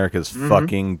 America's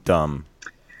fucking dumb.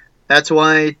 That's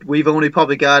why we've only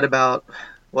probably got about,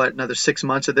 another 6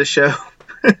 months of this show,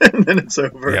 and then it's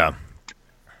over. Yeah.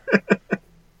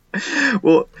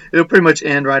 Well, it'll pretty much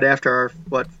end right after our,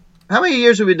 how many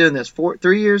years have we been doing this?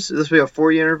 3 years? This will be our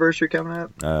 4-year anniversary coming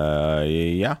up?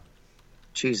 Yeah.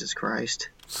 Jesus Christ.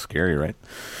 Scary, right?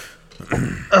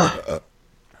 Man,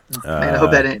 I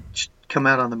hope that didn't come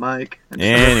out on the mic.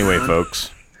 Anyway, folks.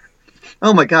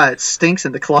 Oh my God, it stinks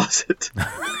in the closet.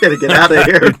 I gotta get out of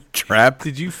here. Trapped?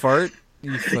 Did you fart?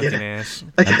 You fucking ass.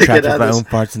 I'm trapped with my own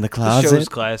parts in the closet. The show's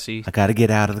classy. I gotta get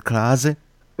out of the closet.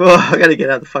 Oh, I gotta get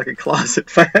out of the fucking closet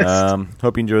fast.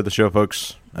 Hope you enjoyed the show,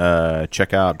 folks.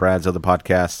 Check out Brad's other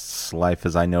podcasts, Life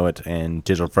as I Know It, and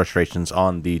Digital Frustrations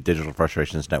on the Digital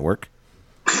Frustrations Network.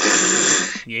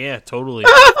 Yeah, totally.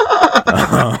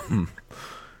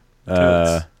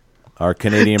 Our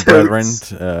Canadian brethren,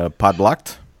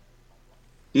 Podblocked.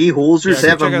 Ye hoosers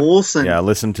have a Molson. Yeah,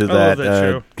 listen to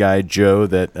that guy Joe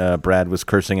that Brad was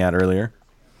cursing at earlier.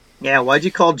 Yeah, why'd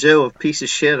you call Joe a piece of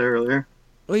shit earlier?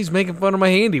 Well, he's making fun of my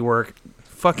handiwork.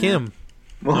 Fuck him.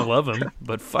 Whoa. I love him,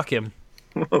 but fuck him.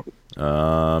 Whoa.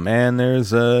 And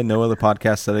there's no other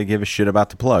podcast that I give a shit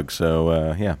about to plug,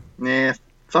 so yeah. Nah,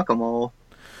 fuck them all.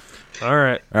 All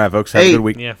right, folks. Have a good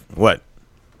week. Yeah. What?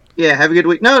 Yeah, have a good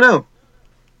week. No.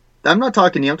 I'm not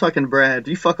talking to you. I'm talking to Brad.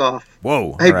 You fuck off.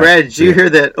 Whoa. Hey, Brad, did you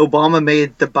hear that Obama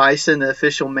made the bison the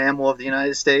official mammal of the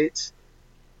United States?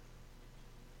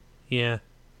 Yeah.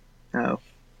 Oh,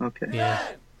 okay. Yeah.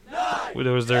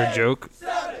 Was there a joke?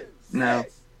 No.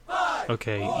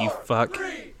 Okay, you fuck.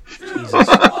 Jesus.